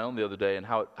on my own the other day, and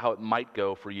how it might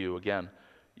go for you. Again,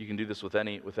 you can do this with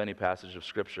any passage of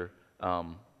Scripture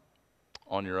on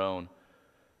your own.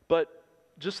 But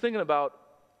just thinking about,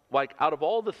 like, out of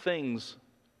all the things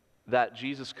that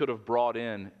Jesus could have brought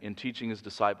in teaching his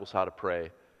disciples how to pray,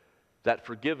 that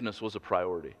forgiveness was a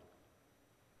priority.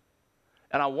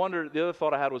 And I wonder, the other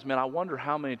thought I had was, man, I wonder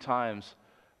how many times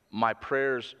my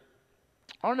prayers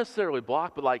aren't necessarily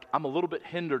blocked, but like I'm a little bit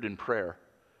hindered in prayer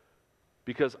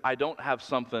because I don't have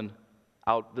something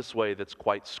out this way that's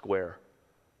quite square.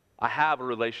 I have a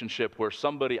relationship where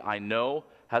somebody I know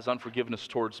has unforgiveness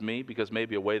towards me because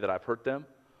maybe a way that I've hurt them,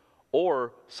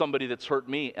 or somebody that's hurt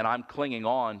me and I'm clinging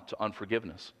on to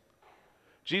unforgiveness.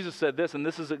 Jesus said this, and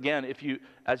this is, again,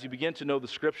 as you begin to know the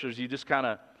Scriptures, you just kind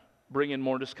of bring in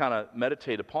more, just kind of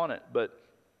meditate upon it. But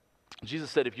Jesus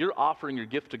said, if you're offering your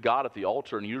gift to God at the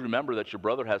altar and you remember that your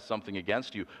brother has something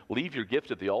against you, leave your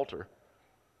gift at the altar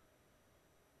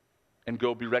and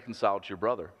go be reconciled to your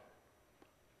brother.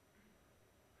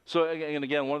 So, and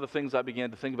again, one of the things I began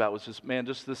to think about was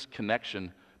just this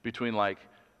connection between like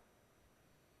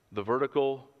the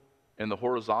vertical and the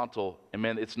horizontal. And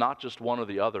man, it's not just one or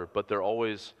the other, but they're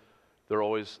always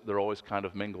kind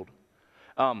of mingled.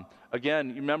 Again,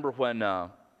 you remember when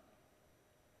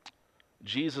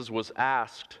Jesus was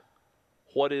asked,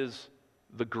 what is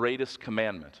the greatest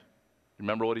commandment?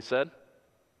 Remember what he said?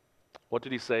 What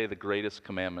did he say the greatest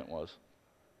commandment was?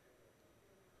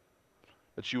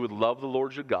 That you would love the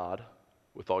Lord your God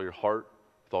with all your heart,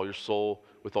 with all your soul,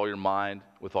 with all your mind,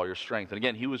 with all your strength. And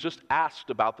again, he was just asked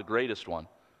about the greatest one.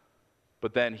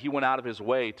 But then he went out of his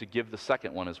way to give the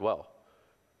second one as well.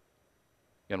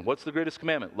 And what's the greatest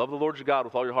commandment? Love the Lord your God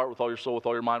with all your heart, with all your soul, with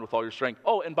all your mind, with all your strength.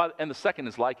 Oh, and the second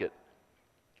is like it.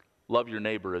 Love your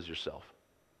neighbor as yourself.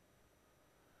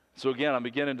 So again, I'm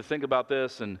beginning to think about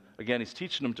this, and again, he's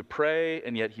teaching them to pray,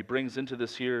 and yet he brings into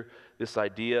this here this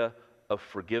idea of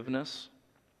forgiveness.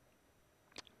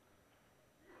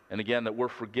 And again, that we're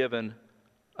forgiven.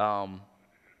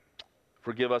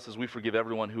 Forgive us as we forgive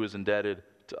everyone who is indebted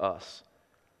to us.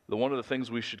 One of the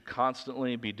things we should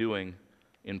constantly be doing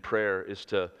in prayer is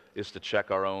to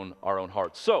check our own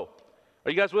hearts. So,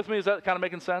 are you guys with me? Is that kind of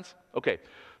making sense? Okay.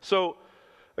 So,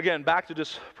 again, back to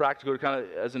just practical, kind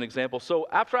of as an example. So,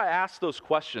 after I ask those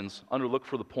questions under look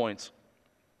for the points,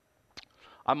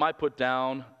 I might put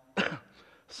down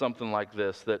something like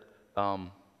this, that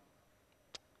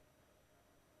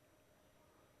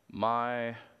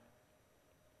my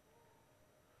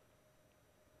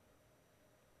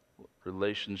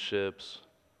relationships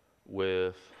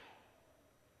with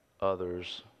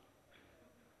others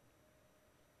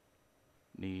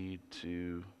need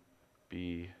to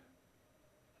be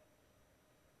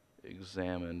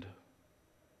examined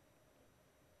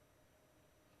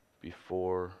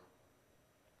before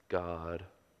God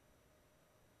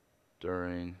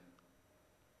during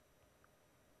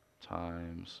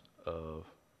times of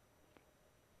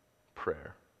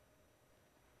prayer.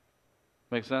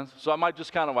 Make sense? So I might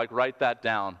just kind of like write that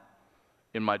down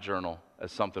in my journal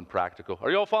as something practical. Are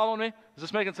you all following me? Is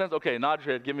this making sense? Okay, nod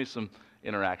your head. Give me some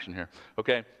interaction here.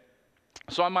 Okay,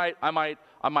 so I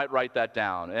might write that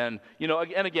down, and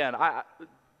and again,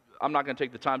 I'm not going to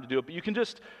take the time to do it, but you can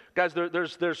just, guys,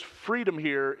 there's freedom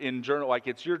here in journal, like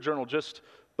it's your journal,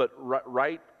 but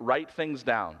write things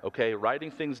down. Okay,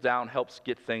 writing things down helps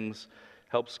get things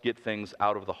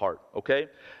out of the heart. Okay,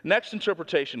 next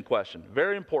interpretation question,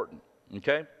 very important.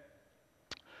 Okay,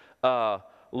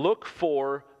 look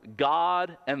for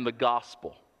God and the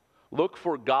gospel. Look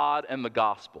for God and the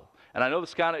gospel. And I know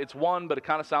this it's one, but it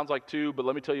kind of sounds like two, but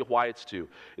let me tell you why it's two.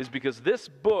 Is because this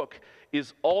book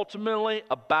is ultimately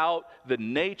about the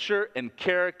nature and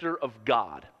character of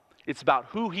God. It's about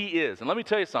who he is. And let me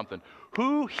tell you something.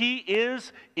 Who he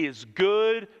is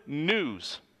good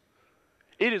news.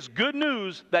 It is good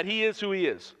news that he is who he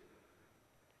is.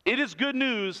 It is good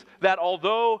news that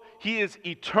although he is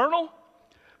eternal,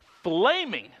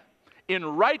 flaming in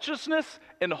righteousness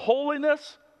and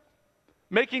holiness,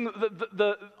 making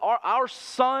our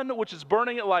sun, which is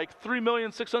burning at like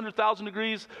 3,600,000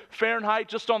 degrees Fahrenheit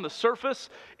just on the surface,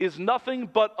 is nothing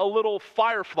but a little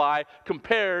firefly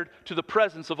compared to the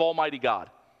presence of Almighty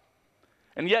God.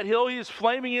 And yet he is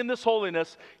flaming in this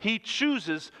holiness. He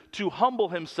chooses to humble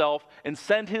himself and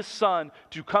send his son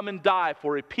to come and die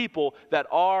for a people that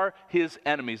are his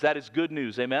enemies. That is good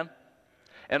news, amen?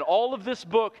 And all of this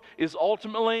book is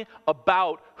ultimately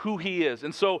about who he is.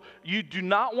 And so you do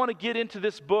not want to get into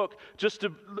this book just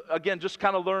to, again, just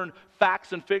kind of learn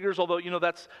facts and figures, although,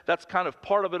 that's kind of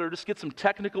part of it, or just get some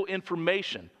technical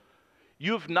information.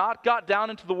 You have not got down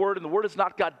into the Word, and the Word has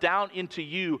not got down into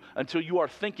you until you are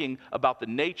thinking about the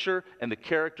nature and the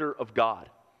character of God.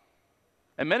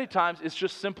 And many times it's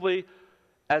just simply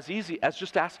as easy as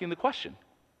just asking the question.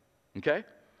 Okay?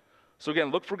 So again,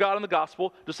 look for God in the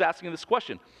gospel, just asking this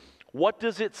question. What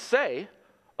does it say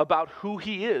about who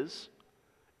he is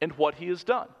and what he has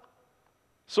done?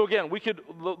 So again, we could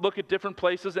look at different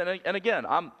places, and again,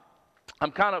 I'm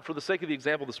kind of, for the sake of the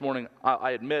example this morning,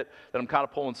 I admit that I'm kind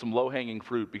of pulling some low-hanging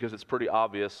fruit because it's pretty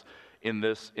obvious in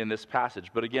this passage.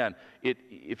 But again,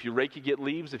 if you rake, you get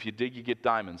leaves. If you dig, you get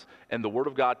diamonds. And the Word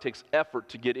of God takes effort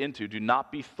to get into. Do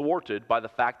not be thwarted by the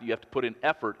fact that you have to put in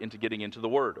effort into getting into the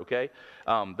Word, okay?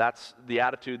 That's the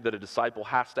attitude that a disciple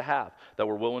has to have, that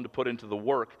we're willing to put into the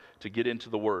work to get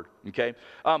into the Word, okay?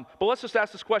 But let's just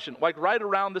ask this question, like right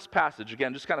around this passage,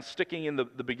 again, just kind of sticking in the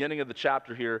beginning of the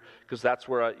chapter here, because that's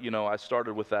where I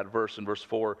started with that verse in verse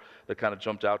 4 that kind of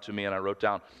jumped out to me and I wrote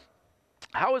down.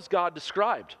 How is God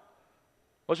described?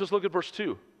 Let's just look at verse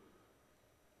 2.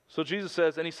 So Jesus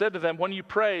says, and he said to them, when you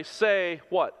pray, say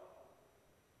what?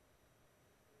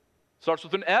 Starts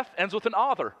with an F, ends with an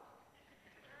author.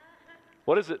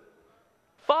 What is it?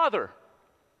 Father.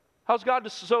 How's God?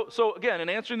 So again, in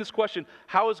answering this question,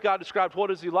 how is God described?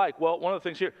 What is he like? Well, one of the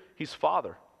things here, he's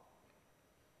Father.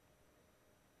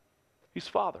 He's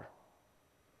Father.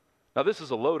 Now this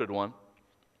is a loaded one,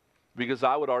 because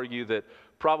I would argue that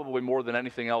probably more than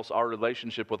anything else, our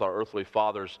relationship with our earthly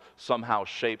fathers somehow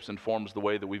shapes and forms the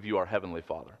way that we view our heavenly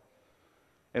Father.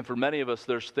 And for many of us,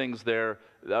 there's things there,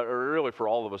 or really for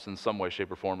all of us in some way,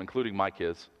 shape, or form, including my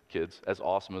kids, as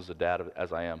awesome as a dad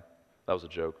as I am. That was a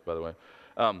joke, by the way.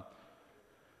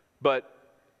 But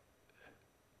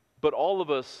But all of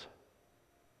us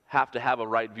have to have a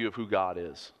right view of who God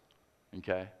is,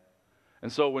 okay?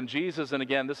 And so when Jesus, and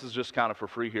again, this is just kind of for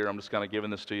free here, I'm just kind of giving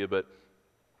this to you, but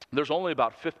there's only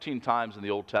about 15 times in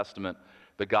the Old Testament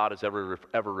that God has ever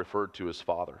referred to as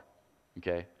Father,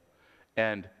 okay?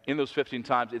 And in those 15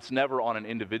 times, it's never on an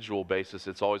individual basis,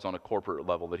 it's always on a corporate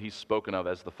level, that he's spoken of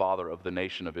as the Father of the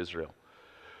nation of Israel.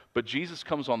 But Jesus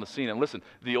comes on the scene, and listen,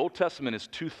 the Old Testament is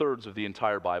 2/3 of the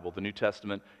entire Bible. The New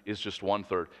Testament is just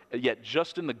 1/3. And yet,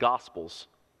 just in the Gospels,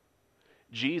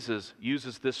 Jesus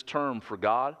uses this term for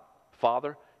God,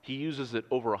 Father, he uses it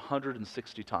over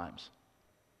 160 times.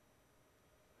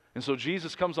 And so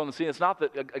Jesus comes on the scene. It's not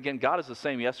that, again, God is the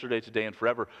same yesterday, today, and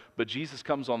forever, but Jesus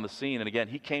comes on the scene, and again,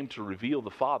 he came to reveal the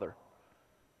Father.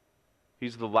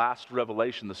 He's the last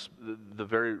revelation, the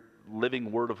very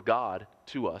living Word of God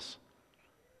to us.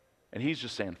 And he's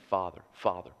just saying, Father,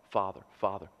 Father, Father,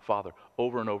 Father, Father,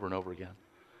 over and over and over again.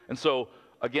 And so,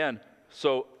 again,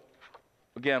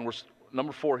 we're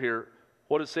number 4 here.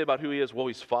 What does it say about who he is? Well,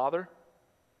 he's Father.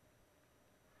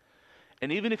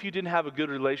 And even if you didn't have a good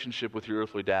relationship with your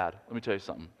earthly dad, let me tell you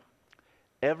something.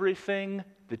 Everything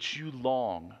that you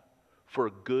long for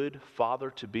a good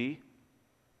father to be,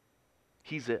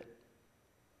 he's it.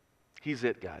 He's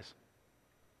it, guys.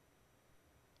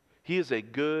 He is a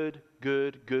good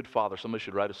father. Somebody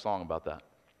should write a song about that.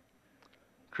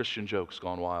 Christian jokes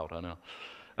gone wild, I know.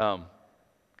 But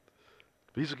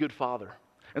he's a good father.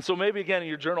 And so maybe again in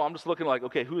your journal, I'm just looking like,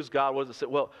 okay, who is God? What does it say?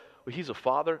 Well, he's a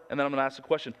father. And then I'm going to ask the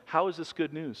question, how is this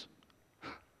good news?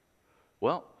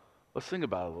 Well, let's think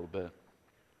about it a little bit.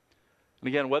 And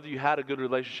again, whether you had a good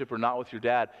relationship or not with your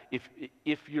dad,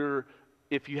 if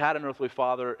you had an earthly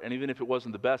father, and even if it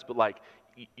wasn't the best, but like,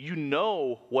 you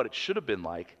know what it should have been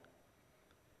like.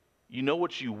 You know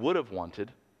what you would have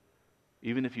wanted,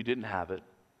 even if you didn't have it.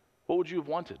 What would you have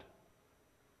wanted?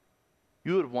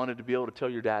 You would have wanted to be able to tell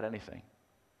your dad anything.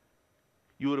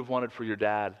 You would have wanted for your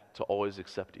dad to always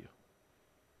accept you.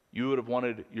 You would have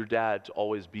wanted your dad to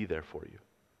always be there for you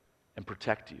and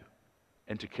protect you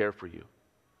and to care for you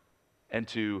and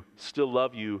to still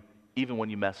love you even when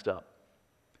you messed up,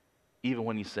 even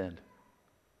when you sinned,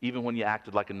 even when you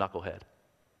acted like a knucklehead.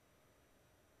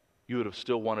 You would have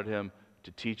still wanted him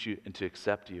to teach you and to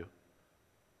accept you.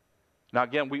 Now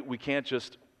again, we can't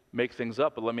just make things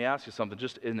up, but let me ask you something,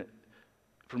 just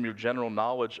from your general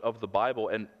knowledge of the Bible,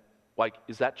 and like,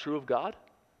 is that true of God?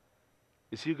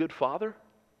 Is he a good father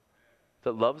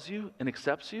that loves you and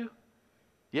accepts you?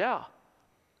 Yeah.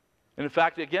 And in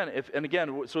fact,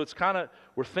 so it's kind of,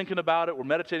 we're thinking about it, we're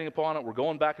meditating upon it, we're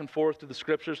going back and forth to the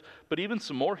scriptures, but even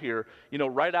some more here,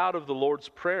 right out of the Lord's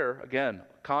Prayer, again,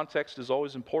 context is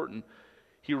always important.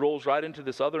 He rolls right into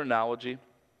this other analogy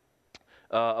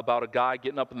about a guy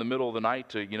getting up in the middle of the night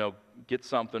to, get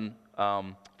something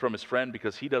from his friend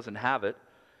because he doesn't have it.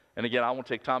 And again, I won't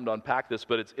take time to unpack this,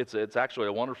 but it's actually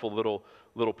a wonderful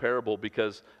little parable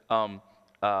because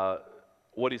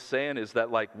what he's saying is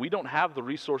that like we don't have the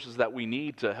resources that we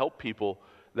need to help people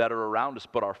that are around us,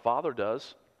 but our Father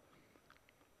does.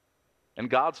 And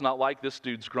God's not like this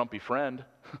dude's grumpy friend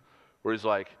where he's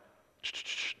like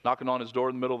knocking on his door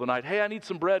in the middle of the night, hey, I need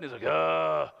some bread. And he's like,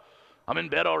 I'm in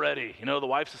bed already. The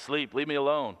wife's asleep. Leave me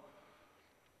alone.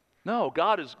 No,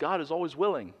 God is always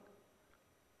willing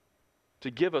to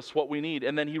give us what we need.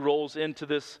 And then he rolls into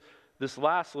this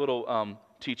last little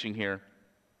teaching here.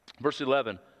 Verse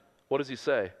 11, what does he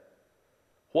say?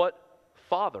 What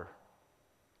father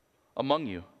among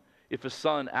you, if his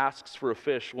son asks for a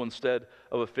fish, will instead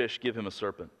of a fish give him a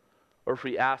serpent? Or if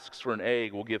he asks for an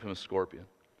egg, will give him a scorpion?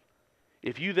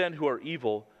 If you then who are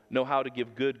evil know how to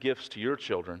give good gifts to your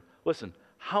children, listen,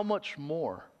 how much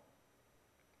more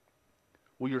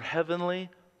will your heavenly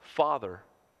Father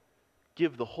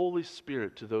give the Holy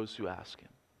Spirit to those who ask him?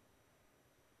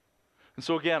 And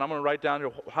so again, I'm going to write down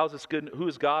here, how is this good? Who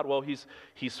is God? Well,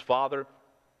 he's Father.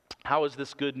 How is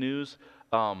this good news?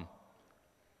 I'm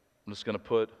just going to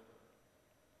put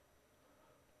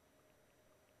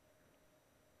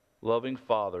loving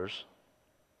fathers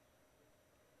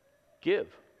give.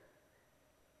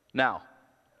 Now,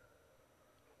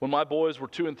 when my boys were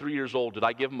 2 and 3 years old, did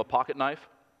I give them a pocket knife?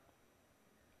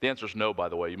 The answer is no, by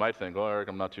the way. You might think, Eric,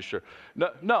 I'm not too sure.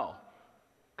 No,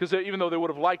 because even though they would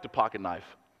have liked a pocket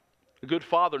knife, a good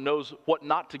father knows what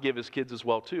not to give his kids as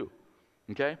well, too.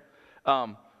 Okay?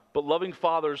 But loving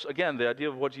fathers, again, the idea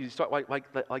of what Jesus taught,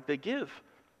 like they give.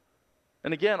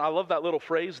 And again, I love that little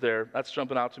phrase there. That's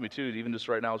jumping out to me, too, even just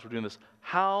right now as we're doing this.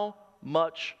 How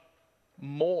much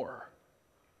more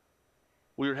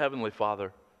will your heavenly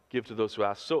Father give to those who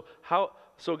ask? So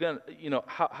again,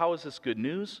 how is this good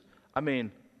news? I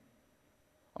mean,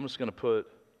 I'm just going to put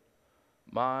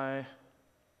My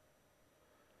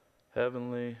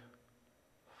heavenly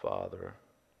Father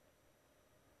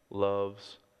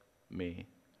loves me.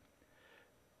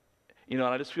 You know,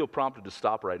 and I just feel prompted to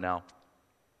stop right now.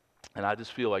 And I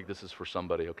just feel like this is for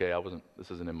somebody, okay?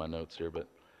 This isn't in my notes here, but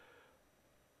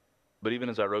even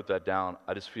as I wrote that down,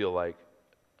 I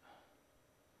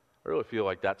really feel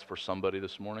like that's for somebody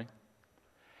this morning.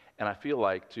 And I feel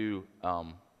like, too,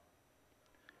 in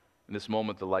this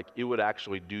moment, that like it would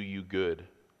actually do you good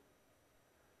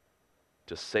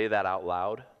to say that out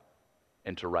loud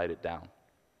and to write it down.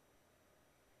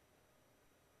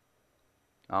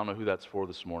 I don't know who that's for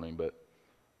this morning, but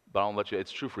I'll let you,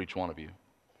 it's true for each one of you.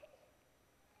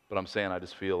 But I'm saying I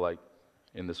just feel like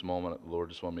in this moment, the Lord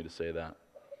just wanted me to say that.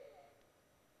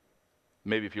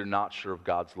 Maybe if you're not sure of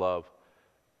God's love,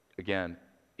 again,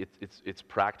 it's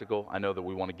practical. I know that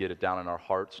we want to get it down in our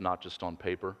hearts, not just on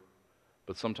paper.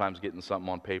 But sometimes getting something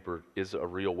on paper is a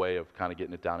real way of kind of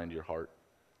getting it down into your heart.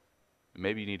 And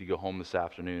maybe you need to go home this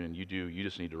afternoon, and you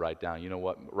just need to write down, you know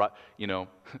what,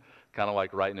 kind of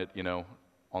like writing it,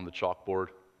 on the chalkboard,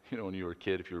 when you were a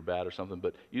kid, if you were bad or something.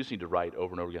 But you just need to write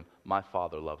over and over again, my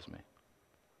Father loves me.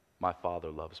 My Father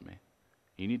loves me.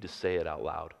 You need to say it out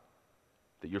loud,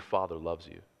 that your Father loves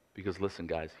you. Because listen,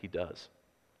 guys, He does.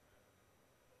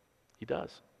 He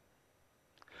does.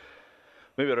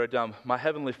 Maybe I'd write down, my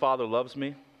Heavenly Father loves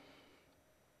me,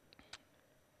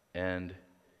 and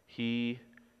He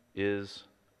is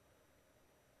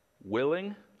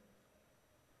willing,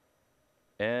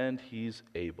 and He's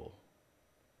able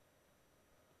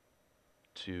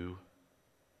to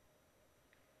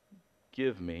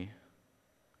give me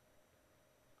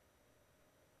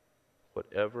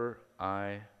whatever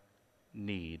I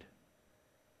need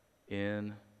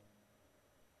in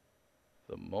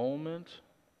the moment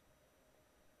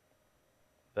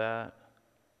that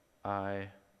I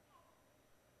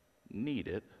need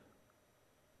it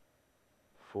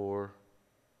for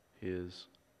His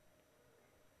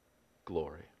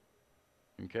glory.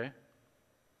 Okay?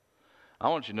 I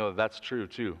want you to know that that's true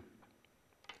too.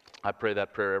 I pray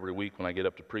that prayer every week when I get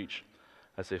up to preach.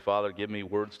 I say, Father, give me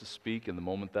words to speak in the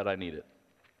moment that I need it.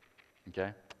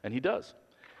 Okay? And He does.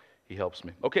 He helps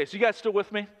me. Okay, so you guys still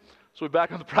with me? So we're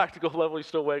back on the practical level. You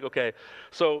still awake? Okay.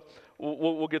 So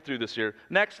we'll get through this here.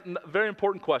 Next, very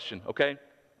important question, okay?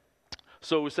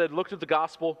 So we said, looked at the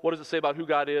gospel. What does it say about who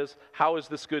God is? How is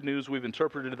this good news? We've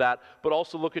interpreted that. But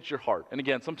also look at your heart. And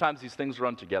again, sometimes these things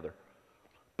run together.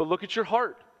 But look at your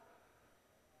heart.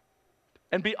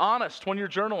 And be honest when you're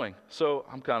journaling. So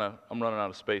I'm running out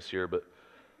of space here, but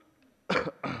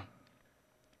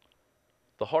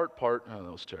the heart part, oh,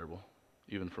 that was terrible,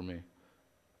 even for me.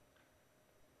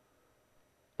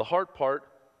 The heart part,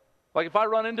 like if I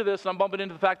run into this and I'm bumping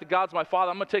into the fact that God's my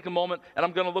Father, I'm going to take a moment and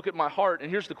I'm going to look at my heart.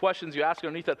 And here's the questions you ask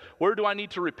underneath that. Where do I need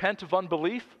to repent of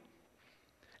unbelief?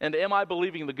 And am I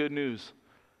believing the good news?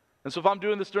 And so if I'm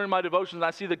doing this during my devotions and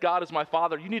I see that God is my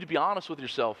Father, you need to be honest with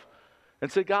yourself and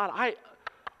say, God,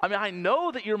 I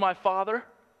know that you're my Father,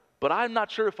 but I'm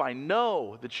not sure if I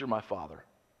know that you're my Father.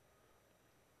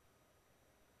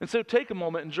 And so take a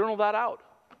moment and journal that out.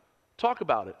 Talk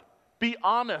about it. Be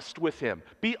honest with Him.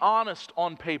 Be honest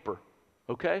on paper,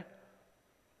 okay?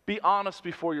 Be honest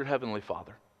before your Heavenly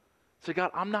Father. Say, God,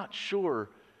 I'm not sure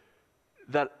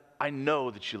that I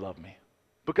know that you love me.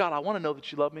 But God, I want to know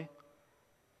that you love me.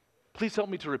 Please help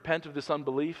me to repent of this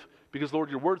unbelief because,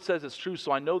 Lord, your word says it's true,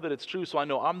 so I know that it's true, so I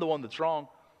know I'm the one that's wrong.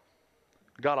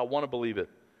 God, I want to believe it.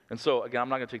 And so, again, I'm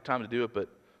not going to take time to do it, but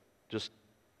just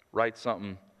write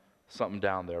something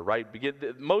down there, right?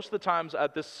 Most of the times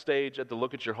at this stage, at the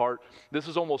look at your heart, this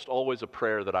is almost always a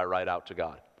prayer that I write out to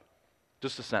God.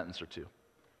 Just a sentence or two,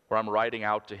 where I'm writing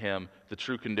out to Him the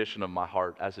true condition of my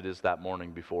heart as it is that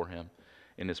morning before Him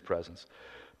in His presence.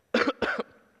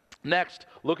 Next,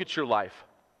 look at your life.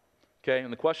 Okay,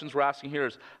 and the questions we're asking here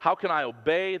is, how can I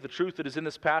obey the truth that is in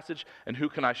this passage, and who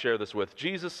can I share this with?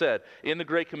 Jesus said in the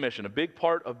Great Commission, a big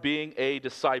part of being a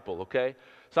disciple, okay?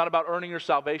 It's not about earning your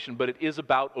salvation, but it is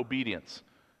about obedience.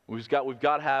 We've got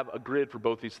to have a grid for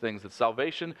both these things, that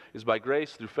salvation is by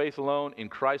grace through faith alone, in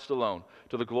Christ alone,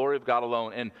 to the glory of God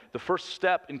alone. And the first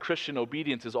step in Christian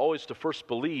obedience is always to first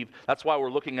believe. That's why we're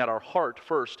looking at our heart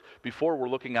first before we're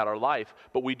looking at our life.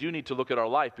 But we do need to look at our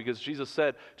life because Jesus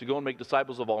said to go and make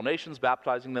disciples of all nations,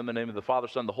 baptizing them in the name of the Father,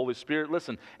 Son, and the Holy Spirit,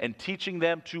 listen, and teaching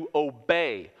them to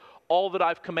obey all that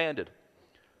I've commanded.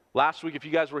 Last week, if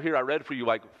you guys were here, I read for you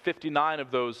like 59 of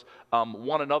those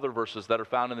one another verses that are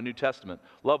found in the New Testament.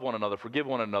 Love one another, forgive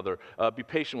one another, be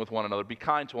patient with one another, be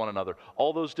kind to one another,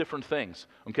 all those different things,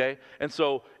 okay? And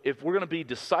so if we're going to be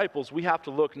disciples, we have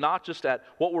to look not just at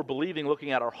what we're believing,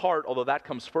 looking at our heart, although that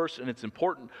comes first and it's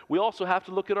important. We also have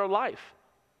to look at our life.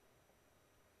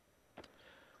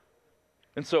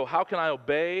 And so how can I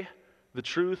obey the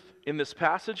truth in this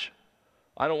passage?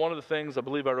 I know one of the things I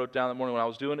believe I wrote down that morning when I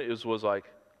was doing it was like,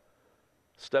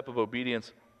 step of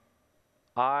obedience.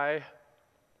 I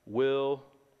will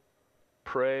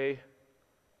pray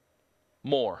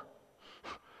more.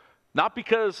 Not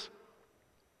because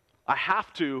I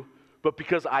have to, but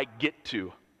because I get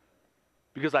to.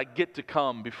 Because I get to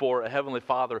come before a Heavenly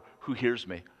Father who hears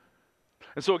me.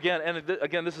 And so again,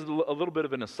 this is a little bit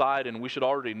of an aside, and we should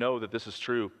already know that this is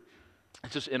true.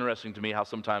 It's just interesting to me how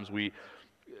sometimes we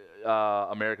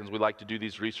Americans, we like to do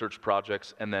these research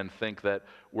projects and then think that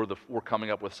we're coming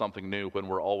up with something new when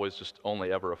we're always just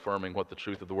only ever affirming what the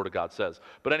truth of the Word of God says.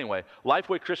 But anyway,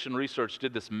 Lifeway Christian Research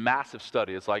did this massive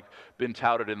study. It's like been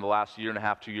touted in the last year and a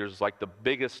half, 2 years. It's like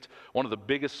one of the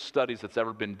biggest studies that's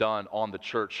ever been done on the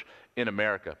church in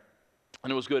America.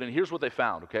 And it was good. And here's what they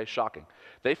found, okay? Shocking.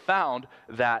 They found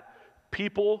that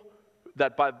people,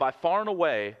 that by far and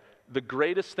away, the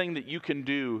greatest thing that you can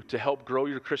do to help grow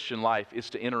your Christian life is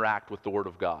to interact with the Word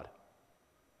of God.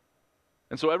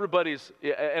 And so everybody's,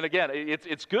 and again,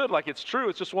 it's good, like it's true.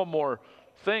 It's just one more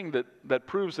thing that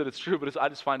proves that it's true. But I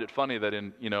just find it funny that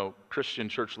in, Christian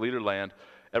church leader land,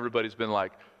 everybody's been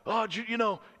like, oh,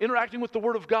 interacting with the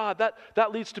Word of God,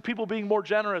 that leads to people being more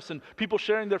generous and people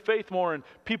sharing their faith more and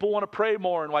people want to pray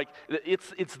more. And like,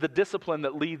 it's the discipline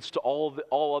that leads to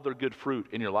all other good fruit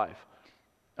in your life.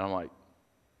 And I'm like,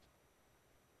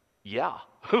 yeah.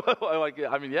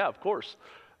 Yeah, of course.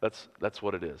 That's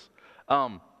what it is.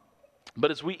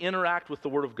 But as we interact with the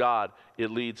Word of God,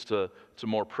 it leads to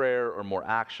more prayer or more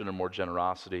action or more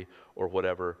generosity or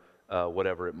whatever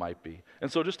it might be.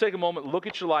 And so just take a moment, look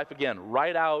at your life again,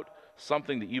 write out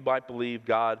something that you might believe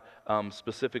God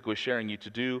specifically sharing you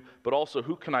to do, but also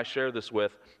who can I share this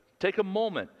with? Take a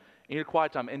moment in your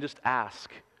quiet time and just ask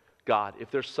God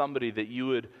if there's somebody that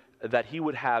He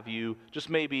would have you just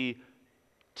maybe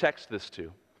text this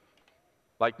to.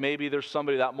 Like maybe there's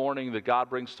somebody that morning that God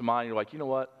brings to mind, you're like, you know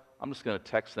what? I'm just going to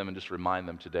text them and just remind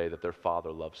them today that their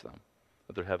Father loves them,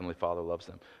 that their Heavenly Father loves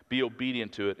them. Be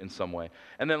obedient to it in some way.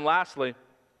 And then lastly,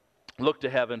 look to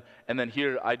heaven, and then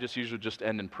here I just usually just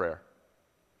end in prayer.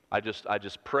 I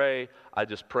just pray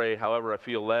however I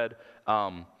feel led,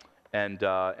 and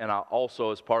I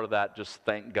also, as part of that, just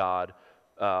thank God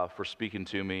for speaking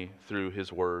to me through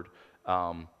His Word,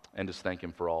 and just thank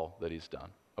Him for all that He's done.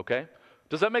 Okay?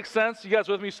 Does that make sense? You guys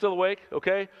with me? Still awake?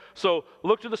 Okay? So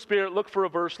look to the Spirit, look for a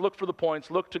verse, look for the points,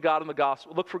 look to God in the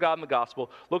gospel, look for God in the gospel,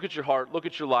 look at your heart, look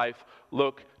at your life,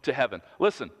 look to heaven.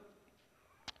 Listen,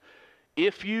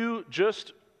 if you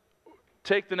just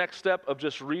take the next step of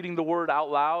just reading the Word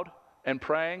out loud and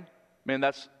praying, man,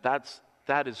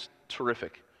 that is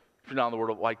terrific. If you're not in the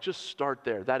Word, like just start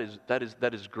there. That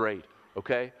is great.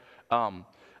 Okay?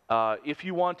 If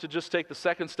you want to just take the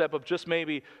second step of just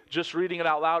reading it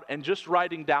out loud and just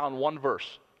writing down one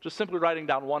verse, just simply writing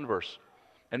down one verse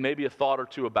and maybe a thought or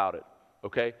two about it,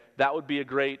 okay? That would be a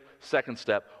great second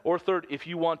step. Or third, if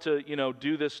you want to,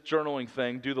 do this journaling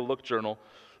thing, do the look journal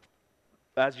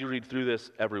as you read through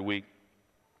this every week.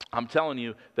 I'm telling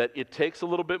you that it takes a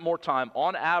little bit more time.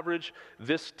 On average,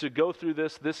 to go through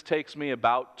this takes me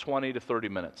about 20 to 30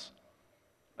 minutes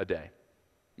a day,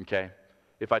 okay?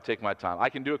 If I take my time. I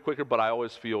can do it quicker, but I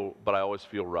always feel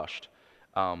rushed.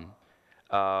 And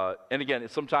again,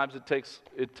 sometimes it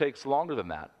takes longer than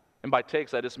that. And by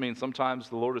takes, I just mean sometimes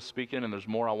the Lord is speaking and there's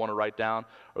more I want to write down,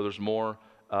 or there's more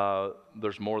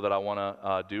that I want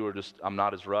to do, or just I'm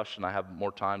not as rushed and I have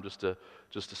more time just to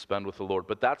spend with the Lord.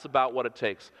 But that's about what it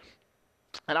takes.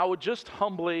 And I would just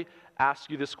humbly ask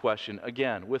you this question,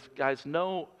 again, with guys,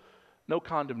 no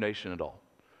condemnation at all.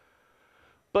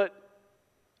 But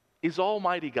is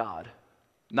Almighty God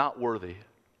not worthy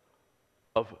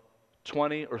of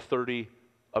 20 or 30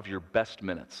 of your best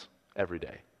minutes every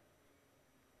day?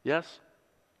 Yes?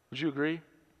 Would you agree?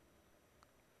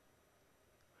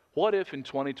 What if in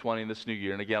 2020, this new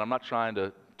year, and again, I'm not trying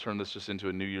to turn this just into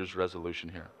a New Year's resolution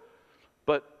here,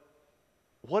 but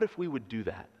what if we would do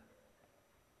that?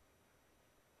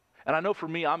 And I know for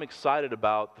me, I'm excited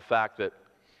about the fact that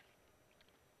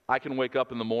I can wake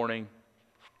up in the morning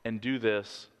and do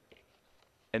this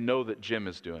and know that Jim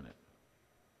is doing it,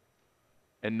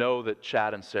 and know that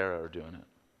Chad and Sarah are doing it,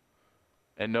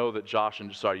 and know that Josh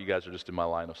and, sorry, you guys are just in my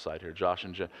line of sight here, Josh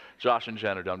and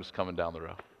Jen are, I'm just coming down the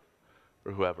row.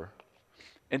 or whoever.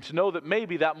 And to know that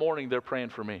maybe that morning they're praying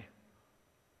for me,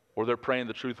 or they're praying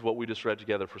the truth of what we just read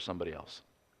together for somebody else.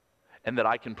 And that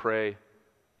I can pray,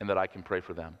 and that I can pray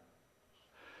for them.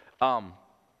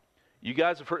 You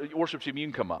guys have heard, worship team, you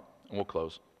can come up, and we'll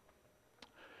close.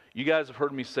 You guys have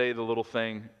heard me say the little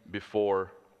thing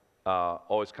before,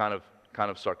 always kind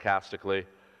of sarcastically,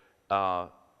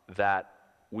 that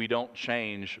we don't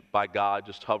change by God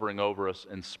just hovering over us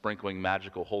and sprinkling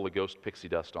magical Holy Ghost pixie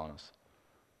dust on us.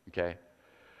 Okay?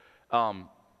 And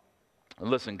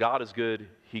listen, God is good.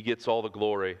 He gets all the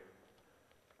glory.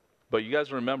 But you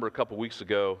guys remember a couple weeks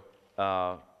ago,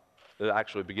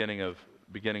 actually beginning of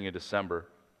December,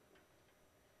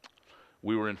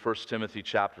 we were in 1 Timothy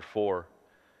chapter 4.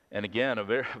 And again,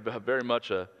 very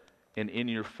much an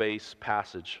in-your-face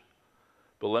passage.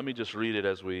 But let me just read it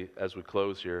as we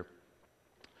close here.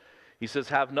 He says,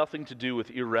 "Have nothing to do with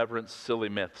irreverent, silly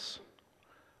myths.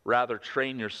 Rather,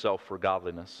 train yourself for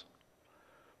godliness.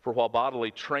 For while bodily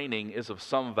training is of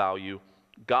some value,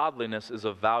 godliness is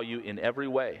of value in every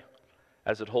way,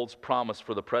 as it holds promise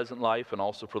for the present life and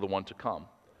also for the one to come.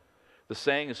 The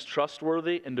saying is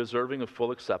trustworthy and deserving of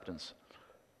full acceptance.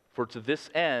 For to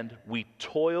this end we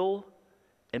toil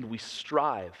and we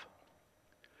strive,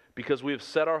 because we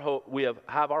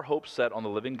have our hope set on the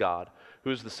living God,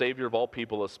 who is the Savior of all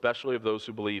people, especially of those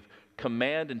who believe.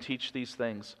 Command and teach these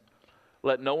things.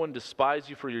 Let no one despise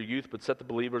you for your youth, but set the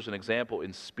believers an example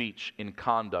in speech, in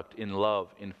conduct, in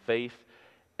love, in faith,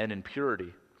 and in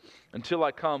purity. Until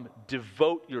I come,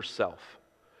 devote yourself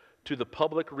to the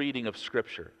public reading of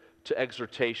Scripture, to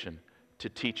exhortation, to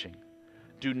teaching.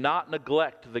 Do not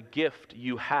neglect the gift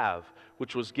you have,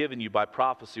 which was given you by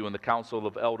prophecy when the council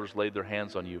of elders laid their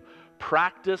hands on you.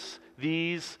 Practice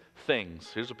these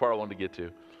things." Here's the part I wanted to get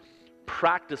to.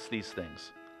 Practice these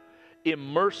things.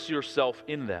 Immerse yourself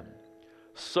in them,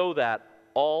 so that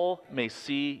all may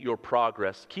see your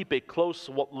progress. Keep a close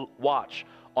watch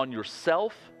on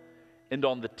yourself and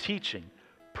on the teaching.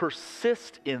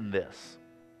 Persist in this,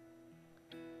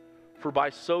 for by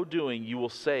so doing you will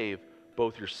save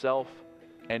both yourself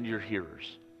and your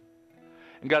hearers.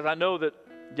 And guys, I know that,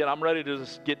 again, I'm ready to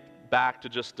just get back to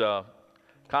just kind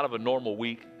of a normal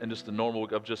week, and just a normal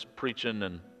week of just preaching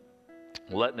and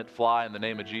letting it fly in the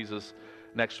name of Jesus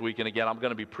next week. And again, I'm going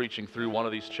to be preaching through one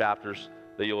of these chapters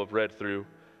that you'll have read through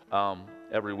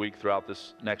every week throughout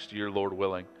this next year, Lord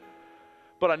willing.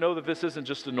 But I know that this isn't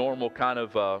just a normal kind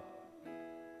of,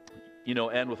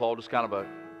 end with all just kind of a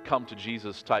come to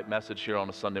Jesus type message here on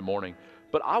a Sunday morning.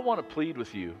 But I want to plead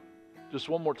with you just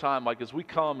one more time, like as we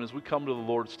come to the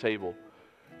Lord's table,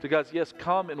 to guys, yes,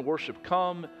 come and worship,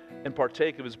 come and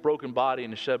partake of His broken body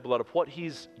and His shed blood, of what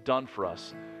He's done for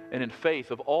us, and in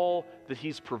faith of all that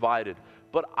He's provided.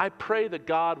 But I pray that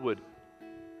God would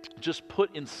just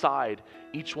put inside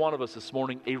each one of us this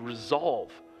morning a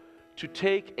resolve to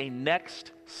take a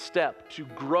next step, to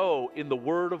grow in the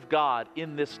Word of God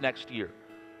in this next year.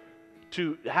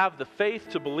 To have the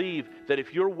faith to believe that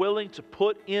if you're willing to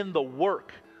put in the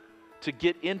work to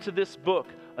get into this book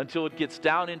until it gets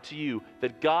down into you,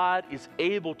 that God is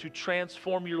able to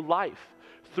transform your life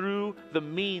through the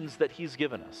means that He's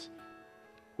given us,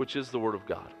 which is the Word of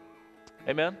God.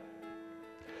 Amen?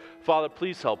 Father,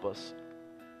 please help us.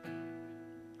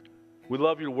 We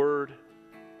love your Word.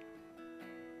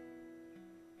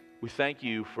 We thank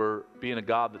you for being a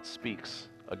God that speaks,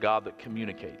 a God that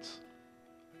communicates,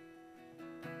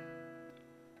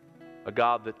 a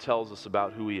God that tells us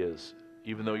about who He is,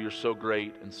 even though you're so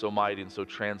great and so mighty and so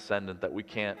transcendent that we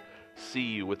can't see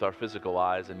you with our physical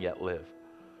eyes and yet live.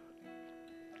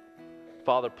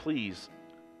 Father, please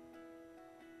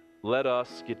let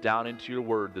us get down into your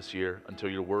Word this year until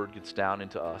your Word gets down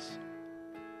into us.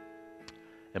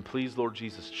 And please, Lord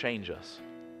Jesus, change us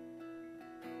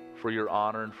for your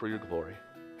honor and for your glory.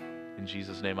 In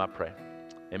Jesus' name I pray.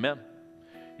 Amen.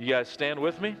 You guys stand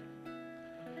with me.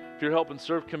 If you're helping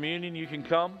serve communion, you can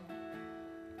come.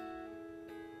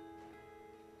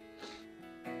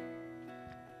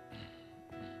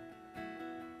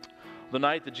 The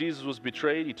night that Jesus was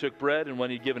betrayed, He took bread, and when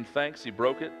He'd given thanks, He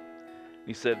broke it.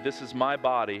 He said, "This is my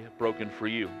body broken for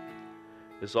you.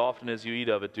 As often as you eat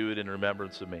of it, do it in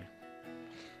remembrance of me."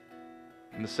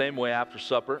 In the same way, after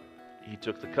supper, He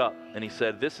took the cup, and He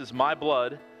said, "This is my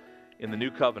blood in the new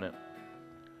covenant.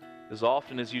 As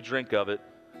often as you drink of it,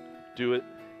 do it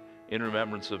in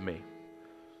remembrance of me."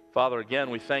 Father, again,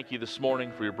 we thank you this morning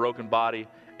for your broken body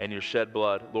and your shed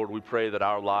blood. Lord, we pray that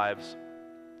our lives,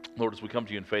 Lord, as we come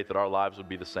to you in faith, that our lives would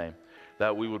be the same,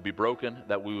 that we would be broken,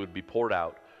 that we would be poured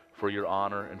out for your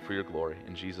honor and for your glory.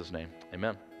 In Jesus' name,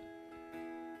 amen.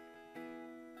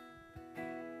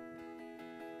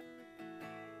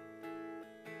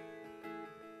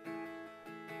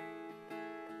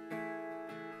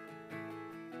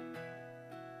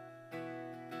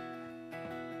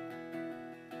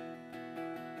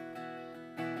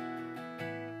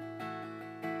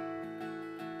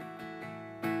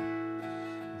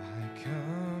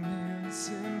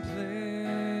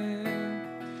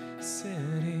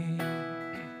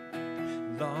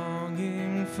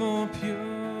 for purity,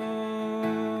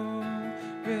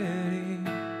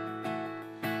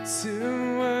 to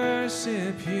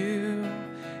worship you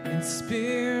in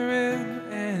spirit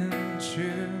and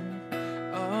truth,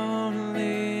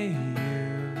 only you.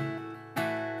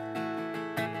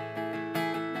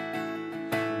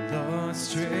 Lord,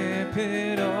 strip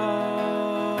it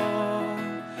all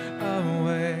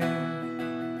away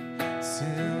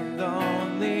till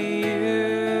only you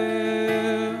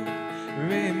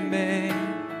remain.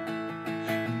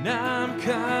 And I'm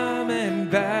coming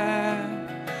back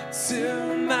to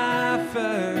my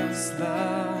first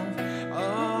love,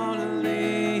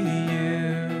 only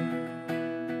you.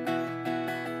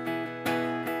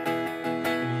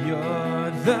 You're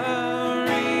the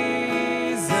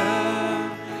reason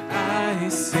I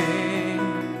sing,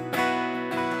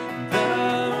 the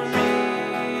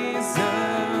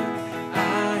reason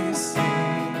I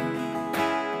sing.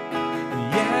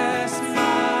 Yes,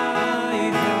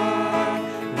 my heart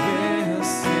will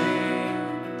sing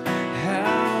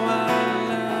how I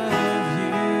love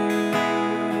you.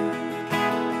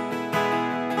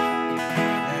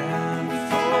 And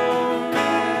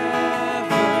forever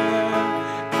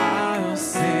I'll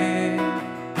sing.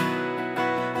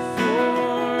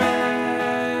 Forever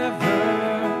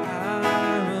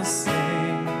I will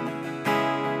sing.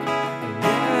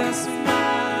 Yes,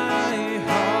 my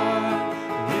heart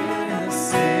will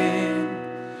sing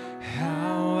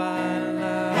how I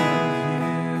love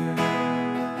you.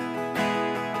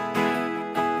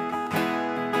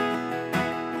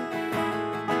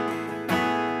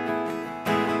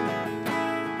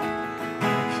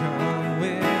 Come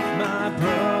with my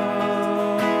broken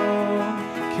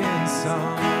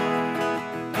song.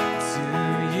 To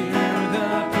you,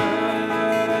 the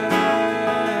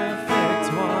perfect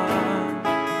one,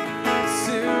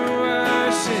 to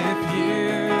worship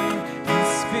you in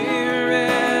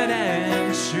spirit and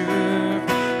truth.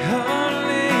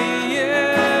 Only you,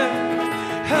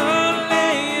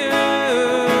 only you.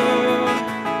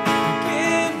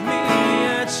 Give me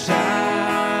a childlike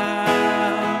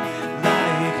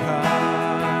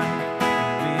heart.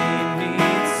 We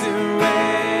need to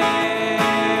where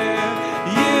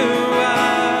you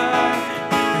are,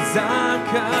 'cause I'm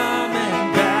coming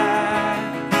back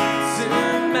to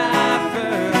my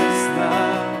first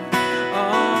love,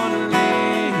 only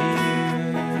you.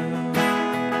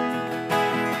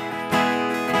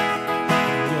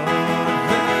 You're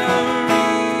the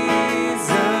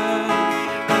reason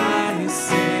I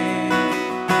sing,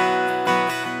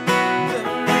 the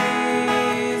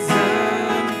reason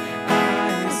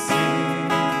I sing.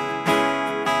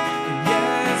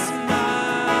 Yes,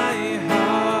 my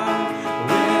heart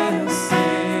will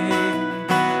sing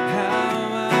how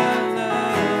I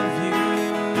love you.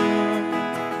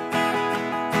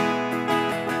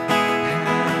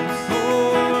 And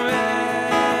forever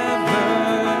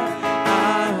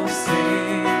I'll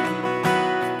sing.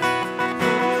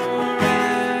 Forever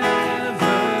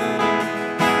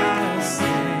I'll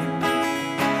sing.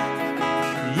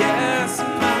 Yes,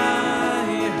 my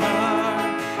heart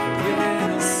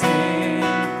will sing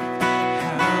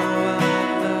how I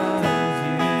love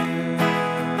you.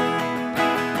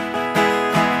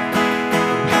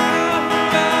 How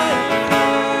I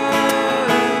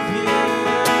love you.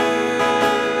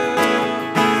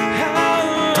 How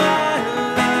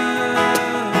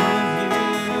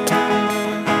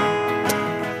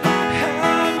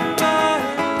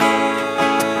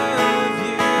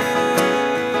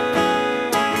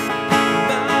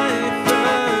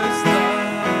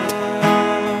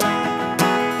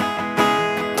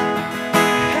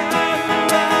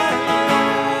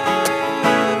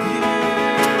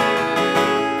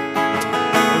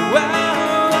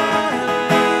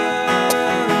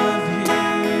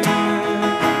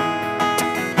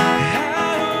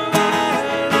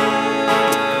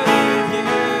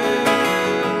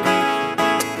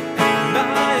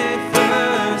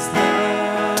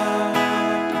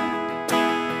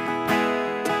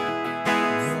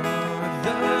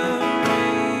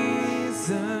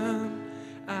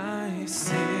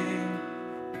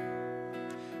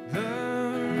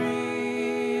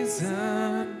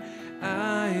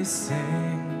I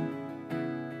sing.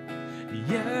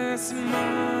 Yes,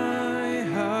 my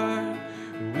heart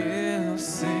will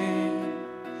sing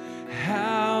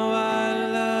how I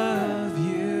love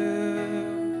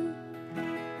you.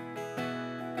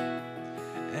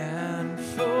 And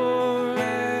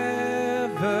forever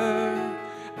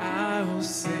I will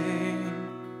sing.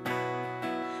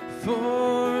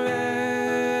 Forever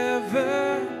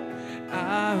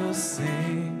I will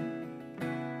sing.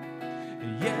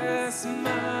 Yes,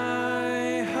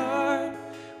 my heart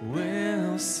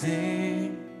will sing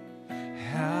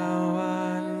how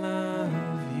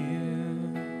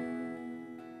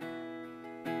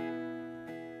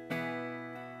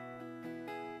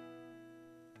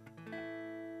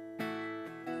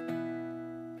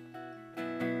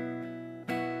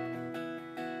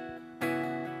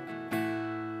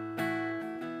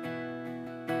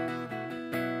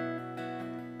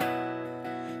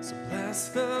bless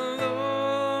the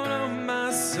Lord, oh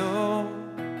my soul,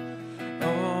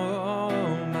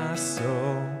 oh my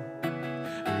soul.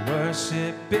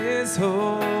 Worship His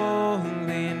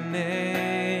holy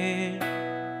name.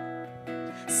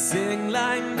 Sing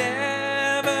like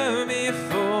never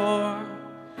before.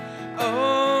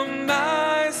 Oh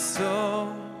my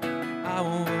soul, I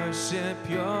will worship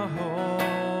your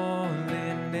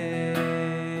holy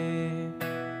name.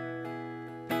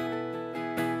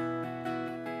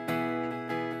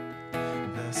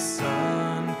 The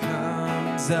sun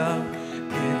comes up,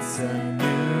 it's a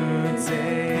new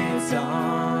day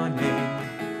dawning.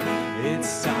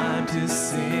 It's time to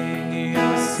sing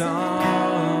your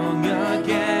song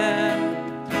again.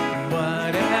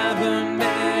 Whatever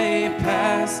may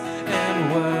pass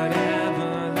and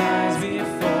whatever lies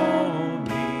before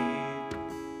me,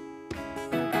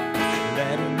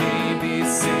 let me be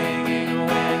singing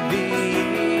when the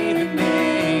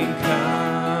evening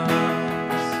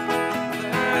comes.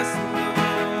 Bless the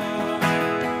Lord.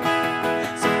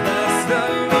 So bless the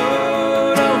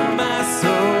Lord, oh my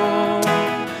soul,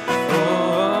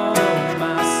 oh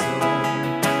my soul.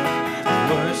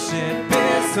 Worship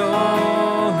His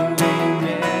holy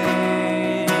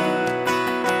name.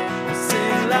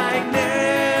 Sing like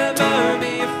never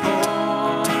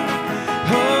before.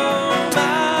 Oh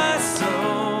my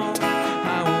soul,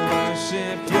 I will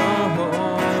worship your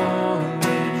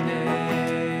holy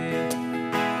name.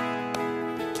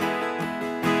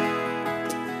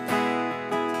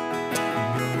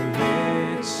 You're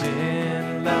rich in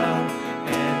love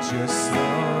and you're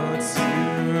slow to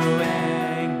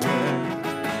anger.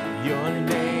 Your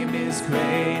name is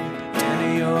great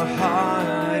and your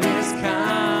heart is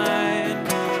kind.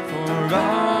 For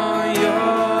all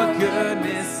your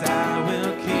goodness I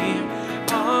will keep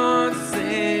on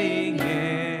singing.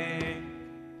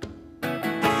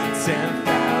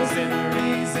 10,000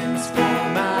 reasons for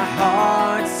my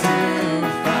heart to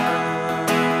find.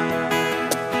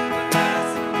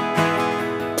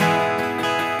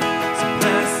 So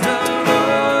bless the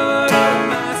Lord, oh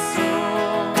my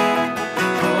soul,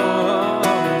 oh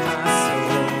my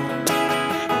soul.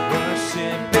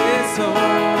 Worship His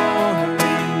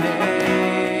holy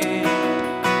name.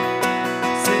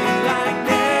 Sing like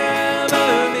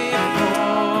never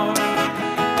before.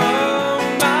 Oh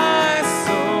my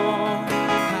soul,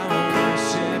 I will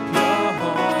worship your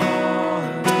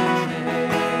holy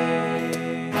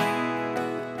name.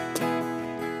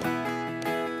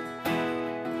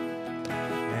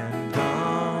 And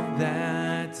on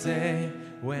that day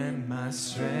when my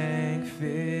strength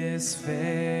is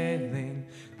failing,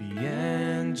 the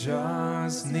end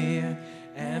draws near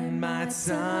and my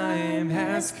time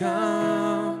has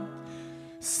come.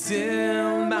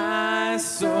 Still my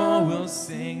soul will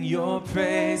sing your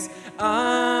praise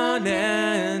unending.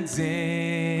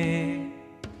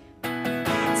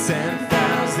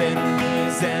 10,000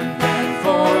 years and then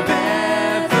forevermore.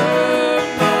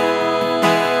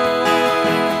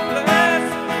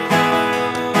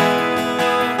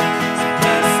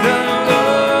 Bless the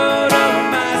Lord, oh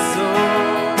my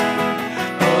soul,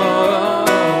 oh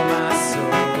my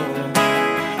soul.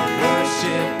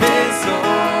 Worship His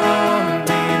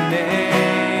holy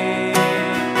name.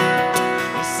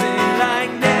 Sing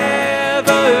like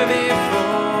never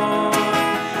before.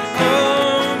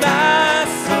 Oh my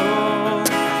soul,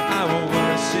 I will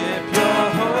worship your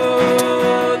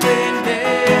holy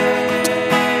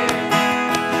name.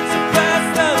 So bless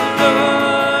the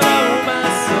Lord, oh my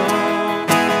soul,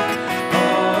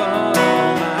 oh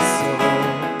my soul.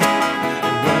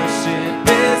 Worship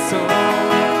His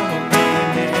holy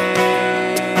name.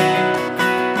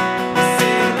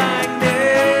 Sing like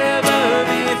never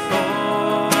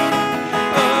before.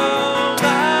 Oh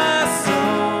my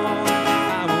soul,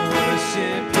 I will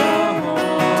worship your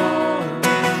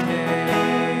holy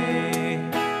name.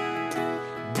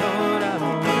 Lord, I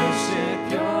will worship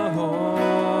your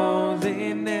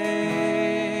holy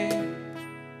name.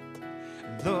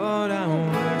 Lord, I will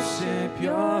worship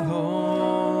your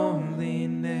holy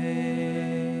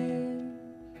name.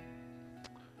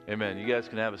 Amen. You guys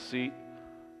can have a seat.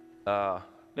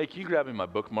 Nate, can you grab me my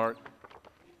bookmark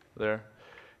there?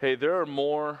 Hey, there are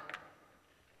more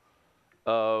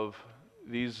of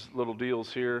these little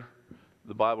deals here,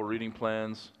 the Bible reading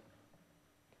plans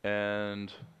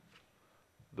and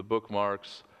the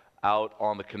bookmarks out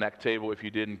on the Connect table if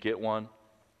you didn't get one.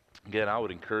 Again, I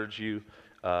would encourage you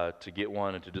to get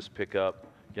one and to just pick up,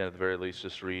 again, at the very least,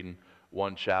 just reading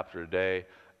one chapter a day.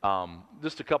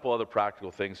 Just a couple other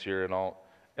practical things here, and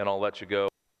I'll let you go.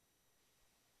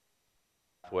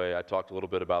 I talked a little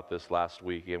bit about this last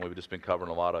week, and we've just been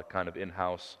covering a lot of kind of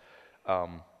in-house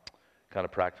kind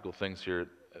of practical things here.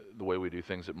 the way we do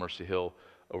things at Mercy Hill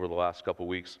over the last couple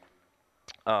weeks.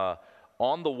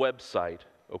 On the website,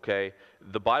 okay,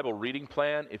 the Bible reading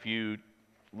plan, if you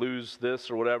lose this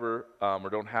or whatever, or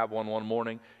don't have one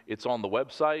morning, it's on the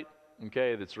website,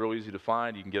 okay? It's real easy to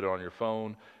find. You can get it on your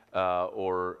phone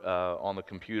or on the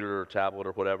computer or tablet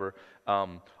or whatever.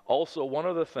 Also, one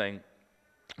other thing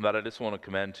that I just want to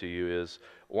commend to you is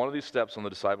one of these steps on the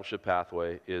discipleship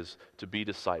pathway is to be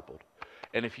discipled.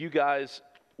 And if you guys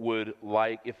would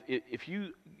like, if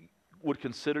you would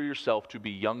consider yourself to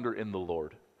be younger in the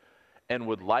Lord and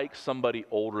would like somebody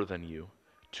older than you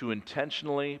to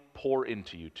intentionally pour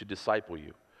into you, to disciple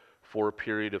you for a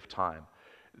period of time,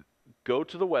 go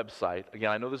to the website.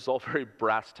 Again, I know this is all very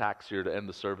brass tacks here to end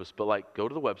the service, but go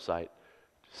to the website,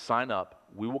 sign up,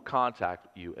 we will contact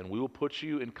you, and we will put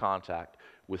you in contact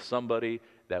with somebody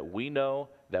that we know,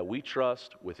 that we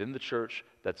trust within the church,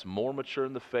 that's more mature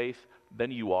in the faith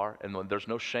than you are, and there's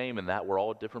no shame in that. We're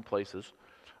all at different places,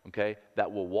 okay, that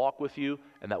will walk with you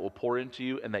and that will pour into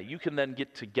you, and that you can then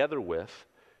get together with,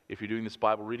 if you're doing this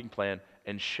Bible reading plan,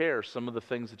 and share some of the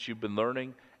things that you've been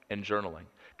learning and journaling.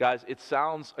 Guys, it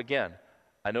sounds, again,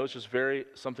 I know it's just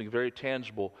something very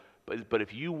tangible, but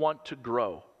if you want to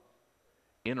grow,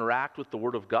 interact with the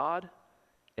Word of God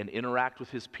and interact with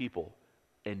His people,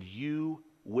 and you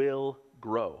will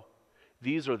grow.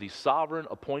 These are the sovereign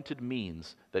appointed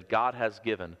means that God has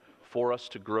given for us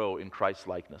to grow in Christ's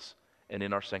likeness and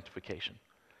in our sanctification.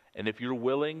 And if you're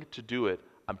willing to do it,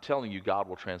 I'm telling you, God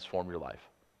will transform your life.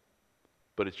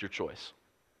 But it's your choice,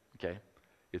 okay?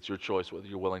 It's your choice whether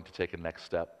you're willing to take a next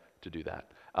step to do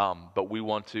that. But we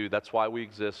want to, that's why we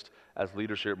exist as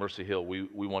leaders here at Mercy Hill.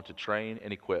 We want to train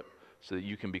and equip so that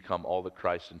you can become all that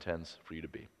Christ intends for you to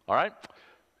be. All right?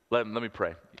 Let me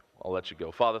pray. I'll let you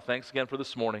go. Father, thanks again for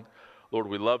this morning. Lord,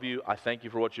 we love you. I thank you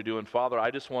for what you're doing. Father,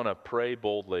 I just want to pray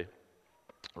boldly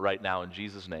right now in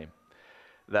Jesus' name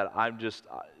that I'm just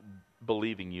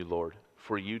believing you, Lord,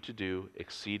 for you to do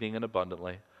exceeding and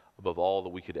abundantly above all that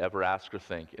we could ever ask or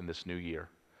think in this new year.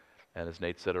 And as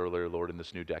Nate said earlier, Lord, in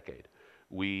this new decade.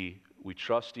 We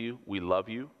trust you. We love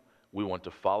you. We want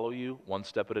to follow you one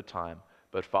step at a time.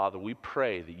 But Father, we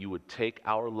pray that you would take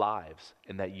our lives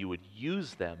and that you would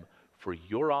use them for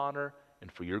your honor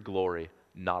and for your glory,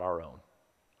 not our own.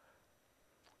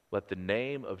 Let the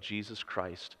name of Jesus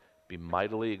Christ be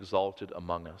mightily exalted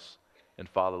among us. And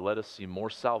Father, let us see more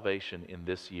salvation in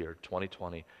this year,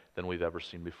 2020, than we've ever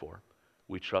seen before.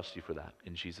 We trust you for that.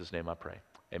 In Jesus' name I pray.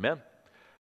 Amen.